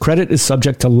cards, credit is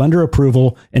subject to lender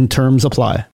approval and terms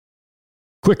apply.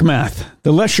 Quick math.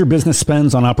 The less your business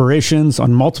spends on operations,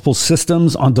 on multiple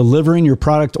systems, on delivering your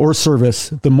product or service,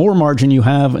 the more margin you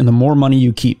have and the more money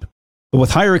you keep. But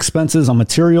with higher expenses on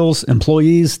materials,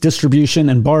 employees, distribution,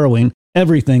 and borrowing,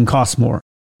 everything costs more.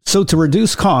 So to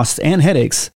reduce costs and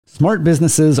headaches, smart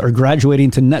businesses are graduating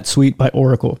to NetSuite by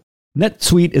Oracle.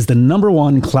 NetSuite is the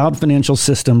 #1 cloud financial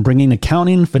system bringing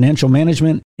accounting, financial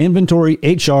management, inventory,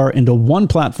 HR into one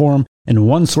platform and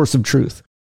one source of truth.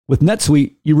 With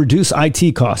NetSuite, you reduce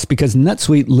IT costs because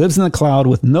NetSuite lives in the cloud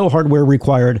with no hardware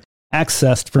required,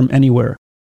 accessed from anywhere.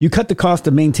 You cut the cost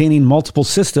of maintaining multiple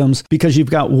systems because you've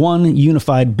got one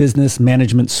unified business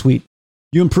management suite.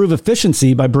 You improve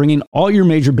efficiency by bringing all your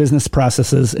major business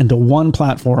processes into one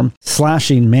platform,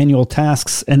 slashing manual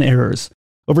tasks and errors.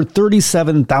 Over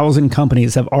 37,000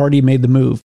 companies have already made the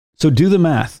move. So do the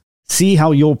math. See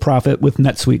how you'll profit with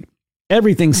NetSuite.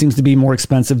 Everything seems to be more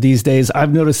expensive these days.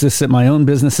 I've noticed this at my own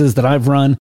businesses that I've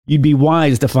run. You'd be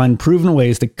wise to find proven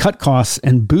ways to cut costs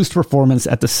and boost performance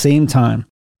at the same time.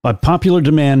 By popular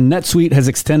demand, NetSuite has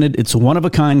extended its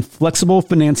one-of-a-kind flexible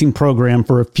financing program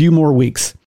for a few more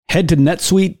weeks. Head to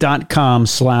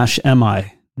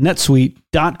netsuite.com/MI.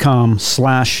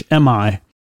 netsuite.com/MI.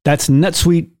 That's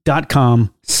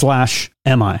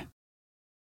netsuite.com/MI.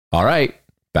 All right,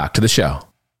 back to the show.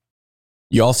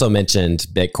 You also mentioned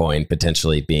Bitcoin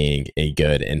potentially being a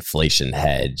good inflation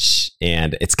hedge.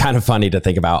 And it's kind of funny to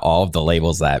think about all of the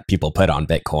labels that people put on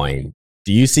Bitcoin.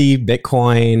 Do you see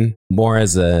Bitcoin more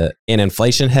as an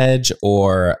inflation hedge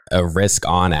or a risk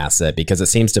on asset? Because it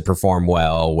seems to perform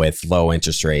well with low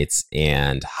interest rates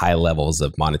and high levels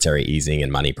of monetary easing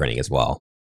and money printing as well.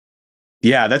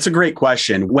 Yeah, that's a great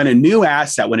question. When a new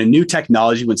asset, when a new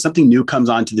technology, when something new comes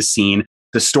onto the scene,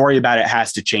 the story about it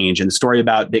has to change. And the story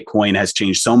about Bitcoin has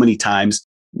changed so many times.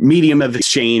 Medium of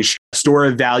exchange, store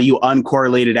of value,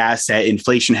 uncorrelated asset,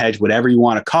 inflation hedge, whatever you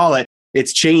want to call it.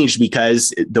 It's changed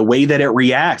because the way that it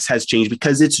reacts has changed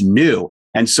because it's new.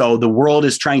 And so the world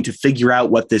is trying to figure out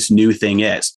what this new thing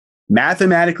is.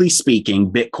 Mathematically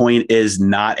speaking, Bitcoin is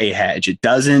not a hedge. It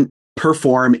doesn't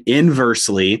perform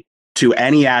inversely to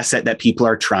any asset that people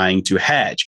are trying to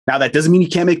hedge. Now, that doesn't mean you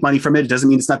can't make money from it. It doesn't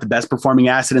mean it's not the best performing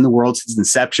asset in the world since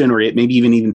inception, or it maybe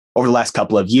even over the last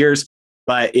couple of years,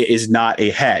 but it is not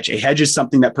a hedge. A hedge is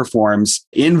something that performs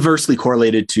inversely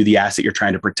correlated to the asset you're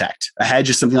trying to protect. A hedge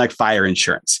is something like fire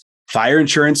insurance. Fire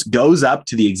insurance goes up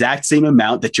to the exact same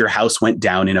amount that your house went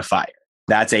down in a fire.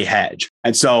 That's a hedge.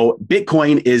 And so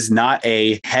Bitcoin is not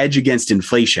a hedge against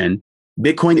inflation.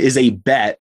 Bitcoin is a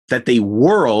bet that the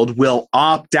world will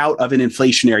opt out of an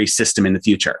inflationary system in the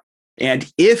future. And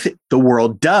if the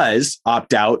world does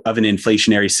opt out of an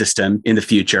inflationary system in the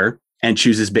future and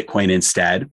chooses Bitcoin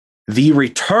instead, the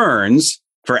returns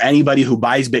for anybody who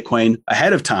buys Bitcoin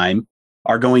ahead of time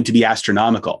are going to be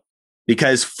astronomical.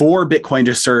 Because for Bitcoin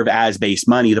to serve as base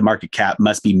money, the market cap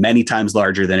must be many times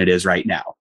larger than it is right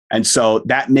now. And so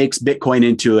that makes Bitcoin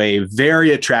into a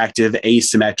very attractive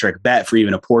asymmetric bet for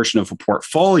even a portion of a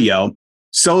portfolio,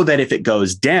 so that if it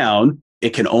goes down, it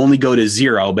can only go to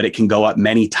zero, but it can go up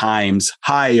many times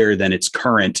higher than its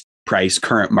current price,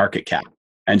 current market cap.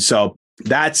 And so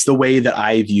that's the way that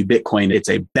I view Bitcoin. It's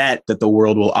a bet that the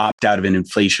world will opt out of an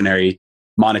inflationary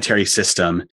monetary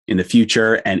system in the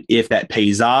future. And if that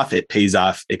pays off, it pays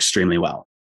off extremely well.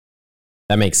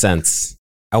 That makes sense.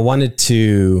 I wanted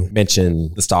to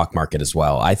mention the stock market as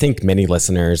well. I think many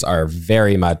listeners are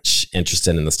very much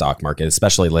interested in the stock market,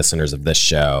 especially listeners of this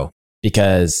show,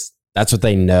 because that's what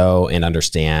they know and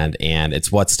understand, and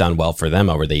it's what's done well for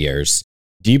them over the years.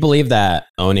 Do you believe that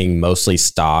owning mostly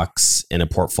stocks in a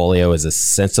portfolio is a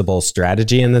sensible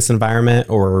strategy in this environment,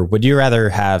 or would you rather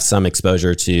have some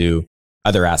exposure to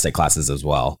other asset classes as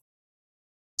well?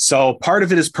 So part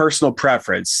of it is personal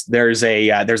preference. There's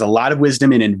a lot of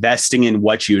wisdom in investing in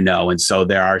what you know. And so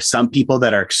there are some people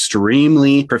that are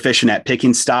extremely proficient at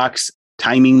picking stocks,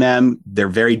 timing them. They're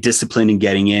very disciplined in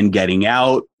getting in, getting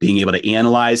out, being able to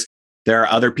analyze. There are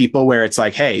other people where it's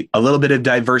like, hey, a little bit of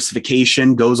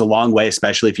diversification goes a long way,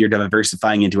 especially if you're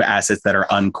diversifying into assets that are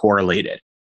uncorrelated.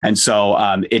 And so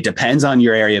it depends on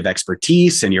your area of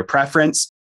expertise and your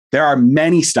preference. There are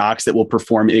many stocks that will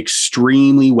perform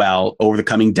extremely well over the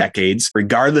coming decades,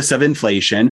 regardless of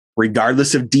inflation,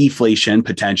 regardless of deflation,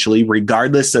 potentially,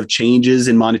 regardless of changes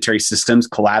in monetary systems,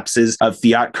 collapses of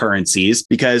fiat currencies.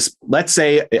 Because let's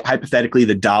say, hypothetically,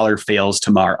 the dollar fails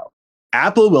tomorrow.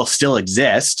 Apple will still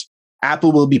exist.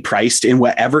 Apple will be priced in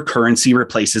whatever currency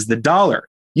replaces the dollar.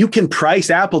 You can price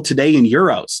Apple today in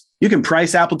euros. You can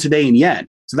price Apple today in yen.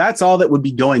 So that's all that would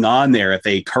be going on there if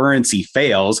a currency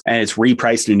fails and it's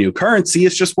repriced in a new currency.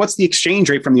 It's just what's the exchange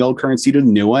rate from the old currency to the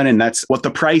new one, and that's what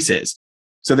the price is.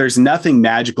 So there's nothing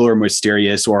magical or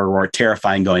mysterious or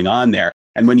terrifying going on there.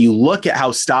 And when you look at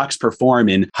how stocks perform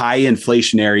in high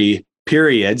inflationary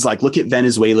periods, like look at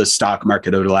Venezuela's stock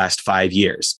market over the last 5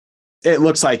 years. It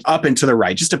looks like up and to the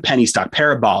right, just a penny stock,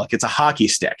 parabolic. It's a hockey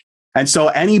stick. And so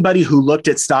anybody who looked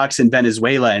at stocks in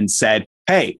Venezuela and said,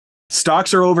 hey,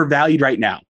 stocks are overvalued right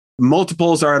now.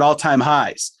 Multiples are at all-time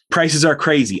highs. Prices are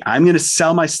crazy. I'm going to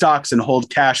sell my stocks and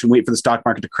hold cash and wait for the stock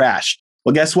market to crash.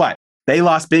 Well, guess what? They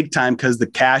lost big time because the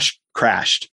cash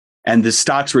crashed and the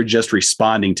stocks were just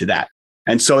responding to that.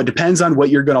 And so it depends on what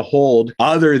you're going to hold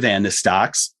other than the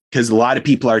stocks, because a lot of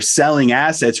people are selling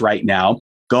assets right now,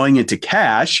 going into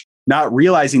cash, not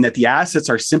realizing that the assets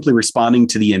are simply responding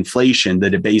to the inflation,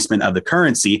 the debasement of the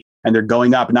currency. And they're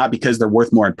going up not because they're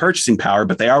worth more in purchasing power,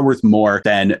 but they are worth more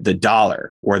than the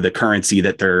dollar or the currency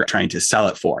that they're trying to sell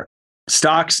it for.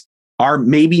 Stocks are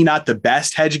maybe not the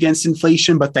best hedge against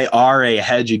inflation, but they are a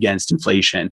hedge against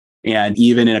inflation. And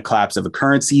even in a collapse of a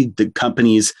currency, the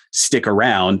companies stick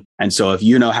around. And so if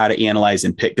you know how to analyze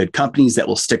and pick good companies that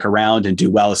will stick around and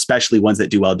do well, especially ones that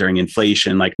do well during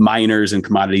inflation, like miners and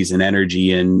commodities and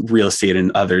energy and real estate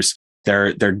and others,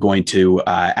 they're going to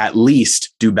at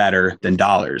least do better than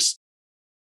dollars.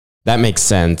 That makes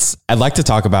sense. I'd like to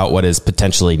talk about what is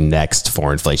potentially next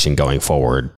for inflation going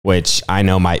forward, which I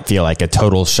know might feel like a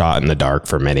total shot in the dark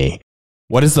for many.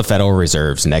 What is the Federal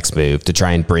Reserve's next move to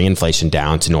try and bring inflation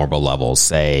down to normal levels,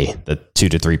 say the 2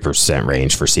 to 3%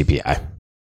 range for CPI?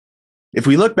 If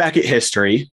we look back at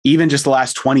history, even just the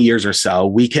last 20 years or so,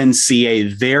 we can see a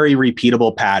very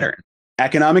repeatable pattern.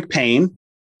 Economic pain,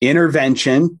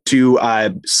 intervention to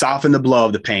soften the blow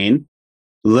of the pain,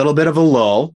 a little bit of a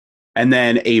lull, and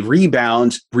then a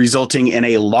rebound resulting in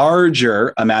a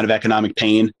larger amount of economic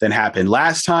pain than happened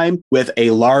last time with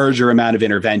a larger amount of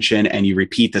intervention, and you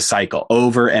repeat the cycle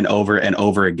over and over and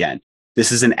over again.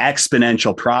 This is an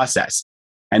exponential process.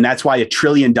 And that's why $1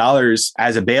 trillion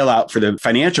as a bailout for the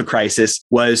financial crisis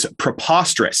was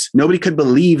preposterous. Nobody could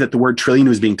believe that the word trillion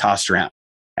was being tossed around.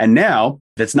 And now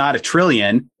that's not $1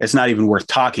 trillion. It's not even worth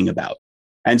talking about.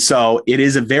 And so it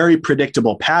is a very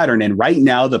predictable pattern. And right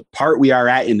now, the part we are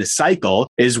at in the cycle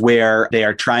is where they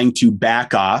are trying to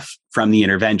back off from the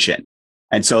intervention.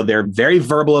 And so they're very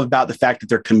verbal about the fact that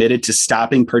they're committed to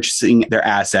stopping purchasing their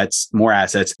assets, more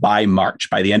assets, by March.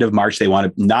 By the end of March, they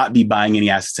want to not be buying any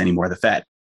assets anymore, the Fed.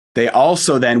 They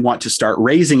also then want to start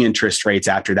raising interest rates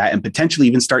after that and potentially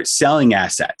even start selling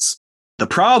assets. The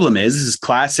problem is, this is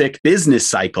classic business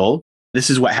cycle. This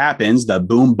is what happens, the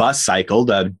boom bust cycle,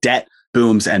 the debt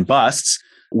booms and busts.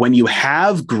 When you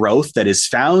have growth that is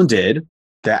founded,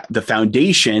 that the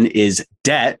foundation is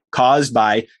debt caused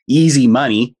by easy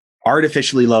money,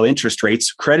 artificially low interest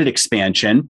rates, credit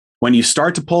expansion. When you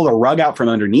start to pull the rug out from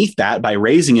underneath that by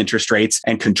raising interest rates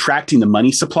and contracting the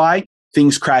money supply,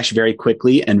 things crash very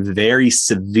quickly and very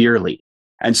severely.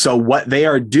 And so what they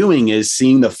are doing is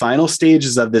seeing the final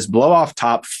stages of this blow off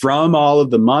top from all of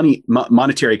the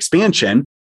monetary expansion.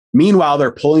 Meanwhile,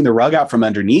 they're pulling the rug out from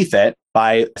underneath it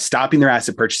by stopping their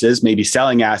asset purchases, maybe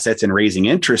selling assets and raising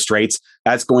interest rates.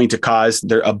 That's going to cause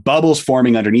bubbles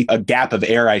forming underneath, a gap of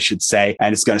air, I should say,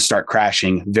 and it's going to start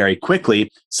crashing very quickly.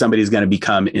 Somebody's going to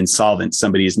become insolvent.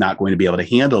 Somebody is not going to be able to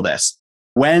handle this.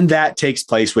 When that takes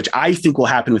place, which I think will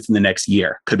happen within the next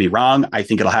year, could be wrong. I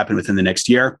think it'll happen within the next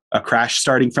year, a crash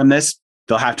starting from this,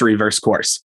 they'll have to reverse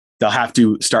course. They'll have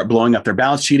to start blowing up their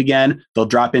balance sheet again. They'll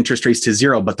drop interest rates to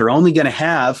zero, but they're only going to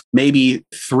have maybe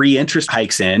 3 interest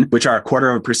hikes in, which are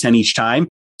 0.25% each time.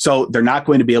 So they're not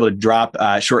going to be able to drop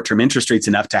short-term interest rates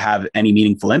enough to have any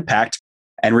meaningful impact.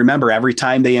 And remember, every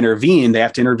time they intervene, they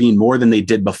have to intervene more than they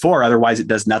did before. Otherwise, it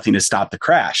does nothing to stop the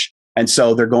crash. And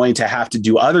so they're going to have to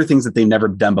do other things that they've never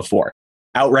done before.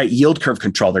 Outright yield curve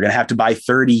control. They're going to have to buy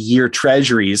 30-year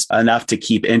treasuries enough to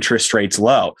keep interest rates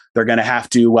low. They're going to have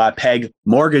to peg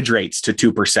mortgage rates to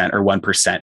 2% or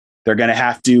 1%. They're going to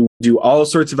have to do all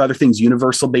sorts of other things,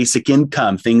 universal basic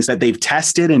income, things that they've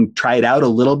tested and tried out a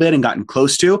little bit and gotten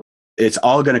close to. it's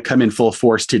all going to come in full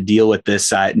force to deal with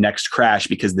this next crash,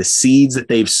 because the seeds that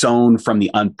they've sown from the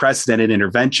unprecedented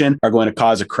intervention are going to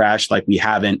cause a crash like we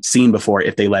haven't seen before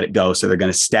if they let it go. So they're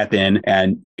going to step in,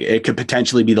 and it could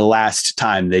potentially be the last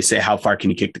time. They say, how far can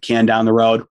you kick the can down the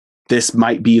road? This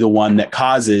might be the one that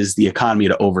causes the economy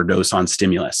to overdose on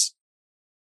stimulus.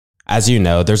 As you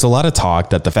know, there's a lot of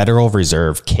talk that the Federal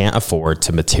Reserve can't afford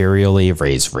to materially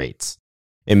raise rates.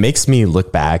 It makes me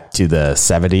look back to the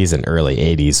 70s and early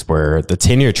 80s, where the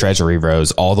 10-year Treasury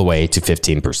rose all the way to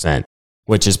 15%,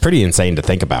 which is pretty insane to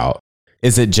think about.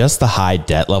 Is it just the high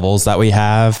debt levels that we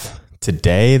have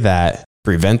today that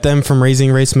prevent them from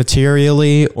raising rates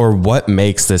materially, or what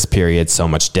makes this period so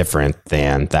much different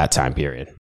than that time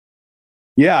period?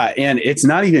 Yeah, and it's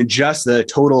not even just the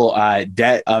total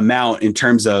debt amount in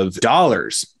terms of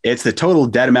dollars. It's the total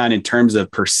debt amount in terms of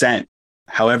percent,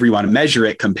 however you want to measure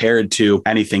it compared to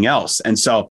anything else. And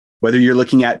so whether you're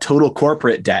looking at total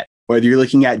corporate debt, whether you're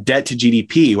looking at debt to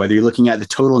GDP, whether you're looking at the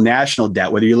total national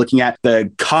debt, whether you're looking at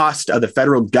the cost of the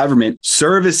federal government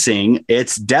servicing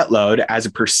its debt load as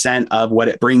a percent of what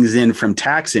it brings in from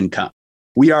tax income,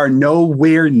 we are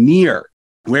nowhere near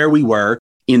where we were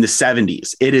in the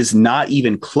 70s. It is not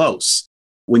even close.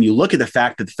 When you look at the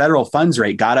fact that the federal funds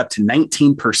rate got up to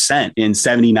 19% in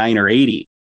 79 or 80,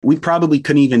 we probably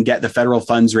couldn't even get the federal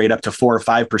funds rate up to 4 or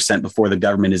 5% before the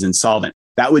government is insolvent.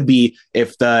 That would be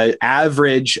if the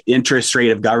average interest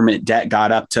rate of government debt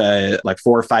got up to like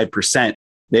 4 or 5%,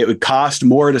 it would cost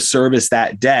more to service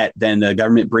that debt than the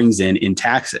government brings in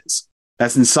taxes.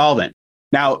 That's insolvent.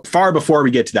 Now, far before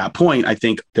we get to that point, I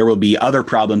think there will be other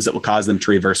problems that will cause them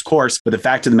to reverse course. But the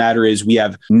fact of the matter is we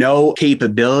have no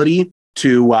capability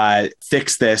to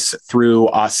fix this through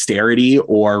austerity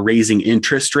or raising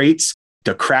interest rates.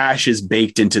 The crash is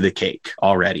baked into the cake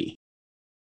already.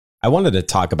 I wanted to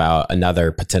talk about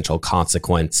another potential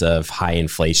consequence of high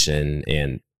inflation,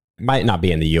 and might not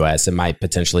be in the US, it might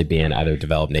potentially be in other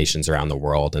developed nations around the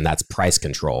world, and that's price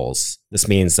controls. This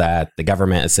means that the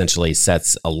government essentially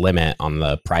sets a limit on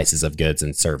the prices of goods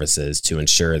and services to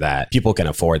ensure that people can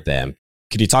afford them.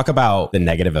 Could you talk about the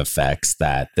negative effects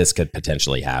that this could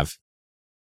potentially have?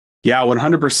 Yeah,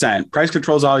 100%. Price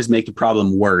controls always make the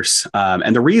problem worse.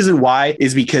 And the reason why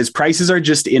is because prices are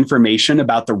just information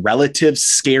about the relative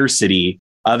scarcity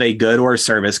of a good or a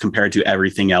service compared to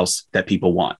everything else that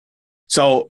people want.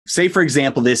 So say, for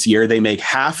example, this year, they make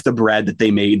half the bread that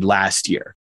they made last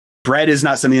year. Bread is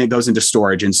not something that goes into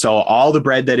storage. And so all the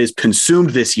bread that is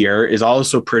consumed this year is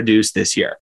also produced this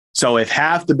year. So if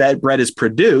half the bread is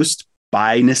produced,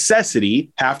 by necessity,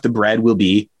 half the bread will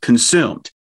be consumed.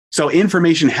 So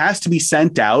information has to be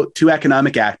sent out to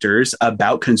economic actors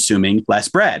about consuming less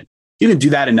bread. You can do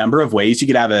that a number of ways. You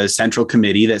could have a central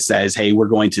committee that says, hey, we're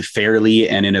going to fairly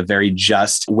and in a very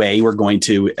just way, we're going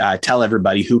to tell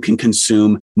everybody who can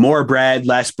consume more bread,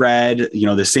 less bread,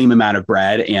 the same amount of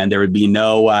bread. And there would be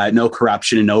no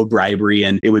corruption and no bribery.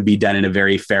 And it would be done in a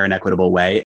very fair and equitable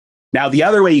way. Now, the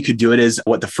other way you could do it is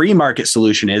what the free market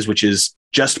solution is, which is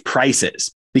just prices.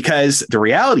 Because the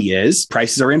reality is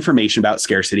prices are information about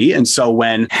scarcity. And so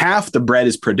when half the bread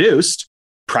is produced,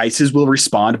 prices will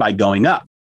respond by going up.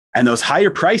 And those higher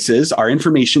prices are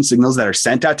information signals that are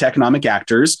sent out to economic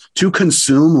actors to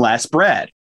consume less bread.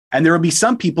 And there will be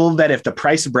some people that if the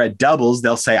price of bread doubles,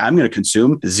 they'll say, I'm going to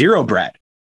consume 0 bread.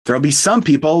 There will be some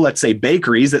people, let's say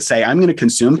bakeries, that say, I'm going to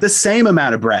consume the same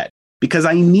amount of bread because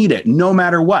I need it no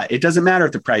matter what. It doesn't matter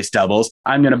if the price doubles.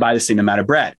 I'm going to buy the same amount of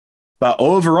bread. But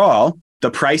overall, the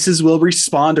prices will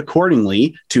respond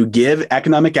accordingly to give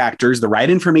economic actors the right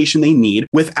information they need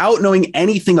without knowing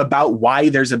anything about why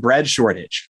there's a bread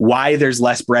shortage, why there's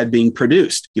less bread being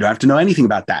produced. You don't have to know anything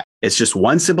about that. It's just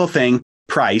one simple thing,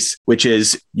 price, which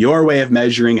is your way of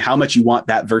measuring how much you want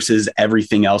that versus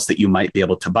everything else that you might be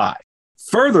able to buy.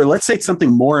 Further, let's say it's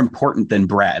something more important than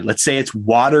bread. Let's say it's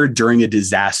water during a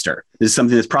disaster. This is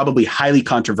something that's probably highly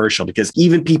controversial because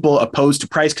even people opposed to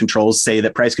price controls say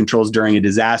that price controls during a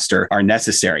disaster are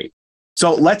necessary.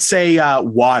 So let's say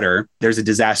water, there's a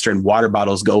disaster and water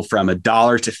bottles go from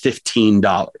 $1 to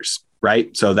 $15,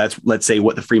 right? So that's, let's say,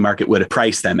 what the free market would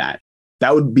price them at.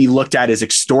 That would be looked at as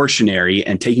extortionary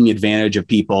and taking advantage of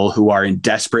people who are in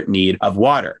desperate need of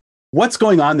water. What's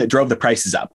going on that drove the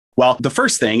prices up? Well, the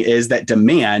first thing is that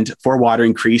demand for water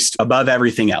increased above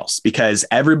everything else because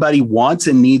everybody wants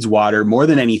and needs water more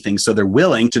than anything. So they're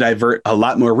willing to divert a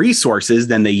lot more resources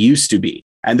than they used to be.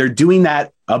 And they're doing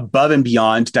that above and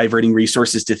beyond diverting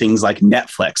resources to things like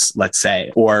Netflix, let's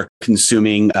say, or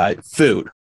consuming food.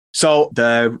 So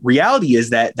the reality is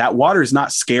that water is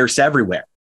not scarce everywhere.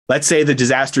 Let's say the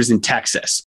disaster's in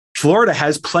Texas. Florida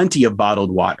has plenty of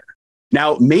bottled water.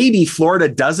 Now, maybe Florida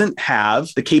doesn't have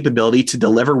the capability to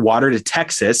deliver water to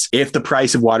Texas if the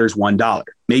price of water is $1.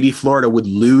 Maybe Florida would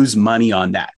lose money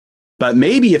on that. But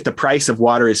maybe if the price of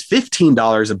water is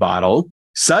 $15 a bottle,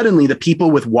 suddenly the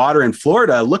people with water in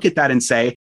Florida look at that and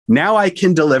say, now I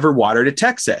can deliver water to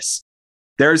Texas.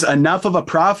 There's enough of a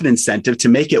profit incentive to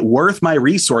make it worth my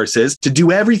resources to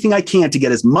do everything I can to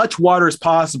get as much water as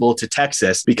possible to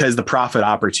Texas because the profit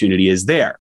opportunity is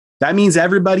there. That means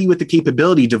everybody with the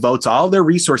capability devotes all their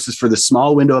resources for the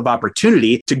small window of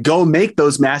opportunity to go make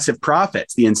those massive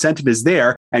profits. The incentive is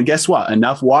there. And guess what?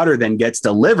 Enough water then gets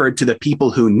delivered to the people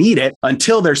who need it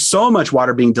until there's so much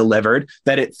water being delivered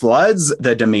that it floods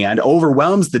the demand,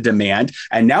 overwhelms the demand.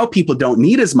 And now people don't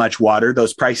need as much water.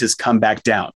 Those prices come back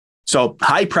down. So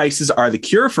high prices are the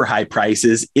cure for high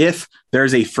prices if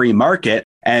there's a free market.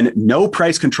 And no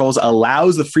price controls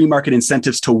allows the free market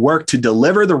incentives to work to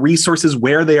deliver the resources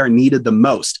where they are needed the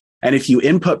most. And if you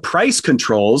input price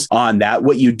controls on that,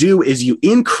 what you do is you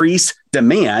increase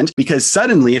demand, because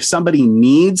suddenly if somebody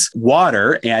needs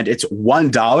water and it's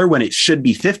 $1 when it should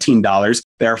be $15,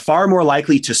 they're far more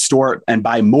likely to store and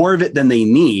buy more of it than they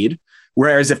need.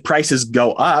 Whereas if prices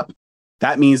go up,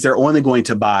 that means they're only going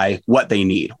to buy what they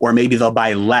need, or maybe they'll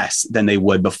buy less than they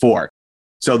would before.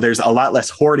 So there's a lot less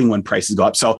hoarding when prices go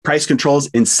up. So price controls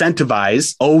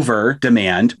incentivize over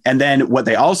demand. And then what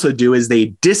they also do is they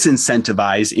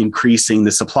disincentivize increasing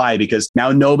the supply, because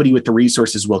now nobody with the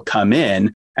resources will come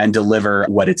in and deliver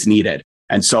what it's needed.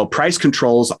 And so price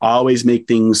controls always make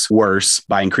things worse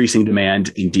by increasing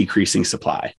demand and decreasing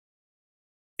supply.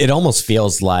 It almost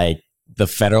feels like the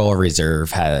Federal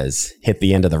Reserve has hit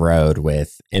the end of the road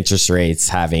with interest rates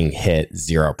having hit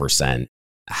 0%.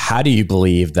 How do you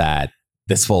believe that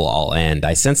this will all end?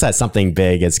 I sense that something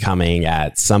big is coming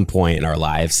at some point in our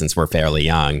lives since we're fairly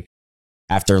young,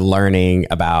 after learning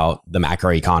about the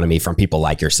macroeconomy from people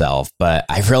like yourself, but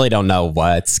I really don't know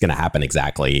what's going to happen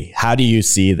exactly. How do you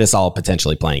see this all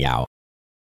potentially playing out?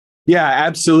 Yeah,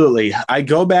 absolutely. I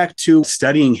go back to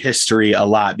studying history a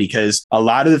lot, because a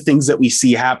lot of the things that we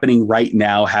see happening right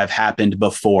now have happened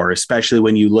before, especially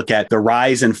when you look at the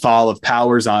rise and fall of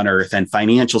powers on earth and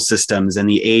financial systems and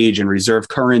the age and reserve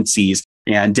currencies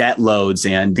and debt loads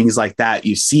and things like that.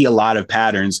 You see a lot of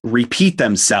patterns repeat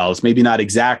themselves, maybe not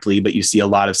exactly, but you see a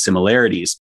lot of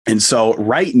similarities. And so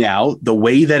right now, the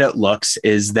way that it looks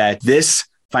is that this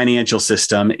financial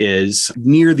system is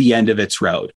near the end of its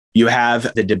road. You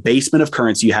have the debasement of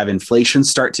currency. You have inflation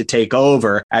start to take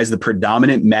over as the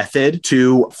predominant method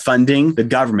to funding the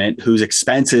government, whose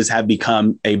expenses have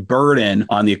become a burden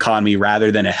on the economy rather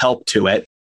than a help to it.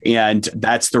 And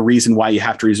that's the reason why you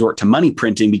have to resort to money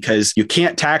printing, because you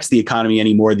can't tax the economy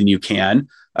any more than you can,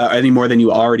 any more than you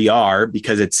already are,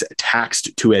 because it's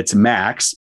taxed to its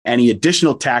max. Any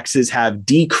additional taxes have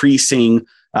decreasing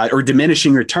or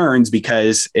diminishing returns,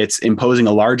 because it's imposing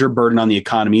a larger burden on the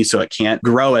economy, so it can't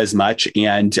grow as much,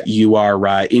 and you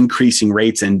are increasing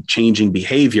rates and changing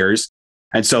behaviors.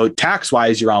 And so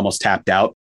tax-wise, you're almost tapped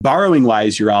out.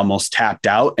 Borrowing-wise, you're almost tapped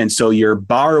out. And so you're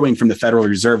borrowing from the Federal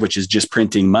Reserve, which is just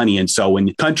printing money. And so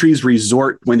when countries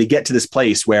when they get to this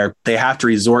place where they have to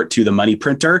resort to the money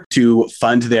printer to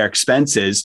fund their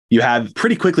expenses, you have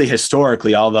pretty quickly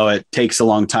historically, although it takes a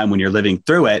long time when you're living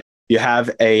through it, you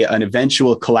have an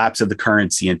eventual collapse of the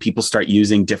currency, and people start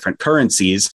using different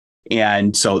currencies.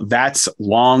 And so that's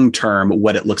long-term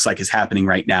what it looks like is happening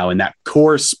right now. And that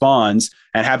corresponds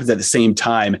and happens at the same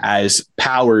time as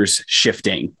powers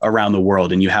shifting around the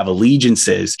world. And you have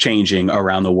allegiances changing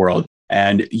around the world.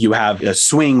 And you have a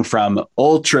swing from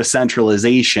ultra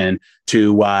centralization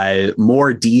to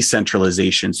more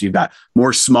decentralization. So you've got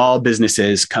more small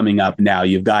businesses coming up now.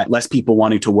 You've got less people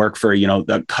wanting to work for,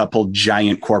 a couple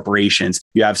giant corporations.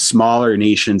 You have smaller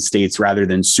nation states rather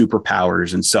than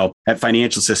superpowers. And so at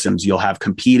financial systems, you'll have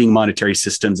competing monetary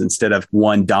systems instead of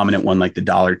one dominant one like the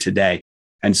dollar today.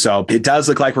 And so it does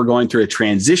look like we're going through a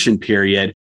transition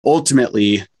period.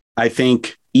 Ultimately, I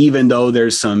think even though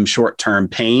there's some short-term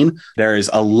pain, there is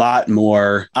a lot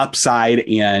more upside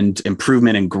and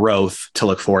improvement and growth to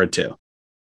look forward to.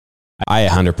 I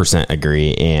 100%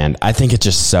 agree. And I think it's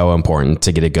just so important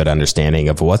to get a good understanding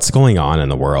of what's going on in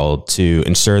the world to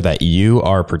ensure that you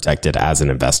are protected as an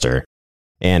investor.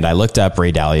 And I looked up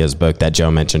Ray Dalio's book that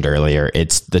Joe mentioned earlier.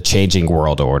 It's The Changing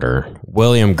World Order.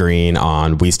 William Green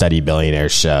on We Study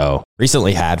Billionaires show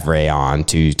recently had Ray on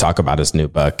to talk about his new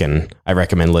book, and I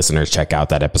recommend listeners check out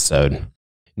that episode.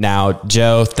 Now,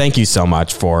 Joe, thank you so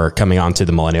much for coming on to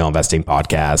the Millennial Investing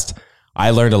Podcast.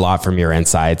 I learned a lot from your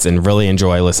insights and really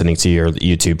enjoy listening to your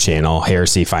YouTube channel,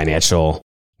 Heresy Financial.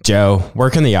 Joe,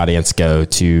 where can the audience go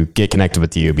to get connected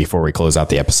with you before we close out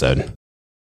the episode?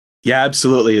 Yeah,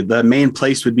 absolutely. The main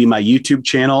place would be my YouTube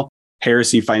channel,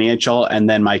 Heresy Financial, and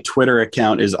then my Twitter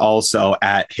account is also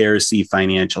at Heresy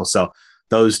Financial. So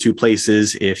those two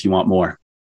places if you want more.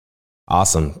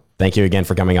 Awesome. Thank you again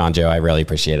for coming on, Joe. I really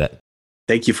appreciate it.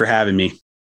 Thank you for having me.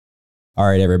 All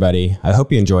right, everybody. I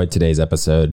hope you enjoyed today's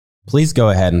episode. Please go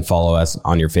ahead and follow us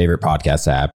on your favorite podcast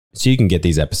app so you can get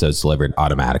these episodes delivered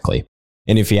automatically.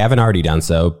 And if you haven't already done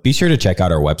so, be sure to check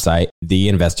out our website,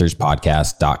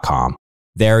 theinvestorspodcast.com.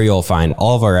 There you'll find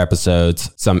all of our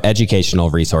episodes, some educational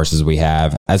resources we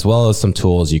have, as well as some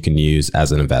tools you can use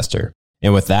as an investor.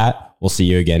 And with that, we'll see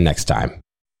you again next time.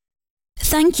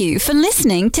 Thank you for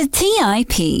listening to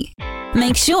TIP.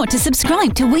 Make sure to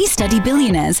subscribe to We Study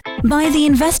Billionaires by the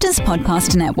Investors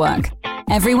Podcast Network.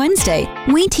 Every Wednesday,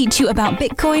 we teach you about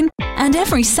Bitcoin, and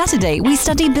every Saturday, we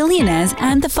study billionaires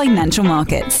and the financial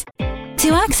markets.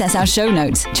 To access our show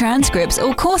notes, transcripts,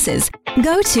 or courses,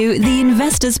 go to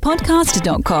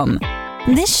theinvestorspodcast.com.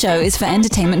 This show is for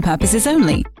entertainment purposes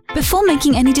only. Before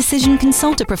making any decision,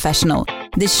 consult a professional.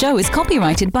 This show is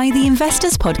copyrighted by the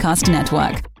Investors Podcast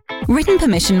Network. Written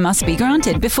permission must be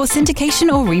granted before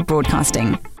syndication or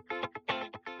rebroadcasting.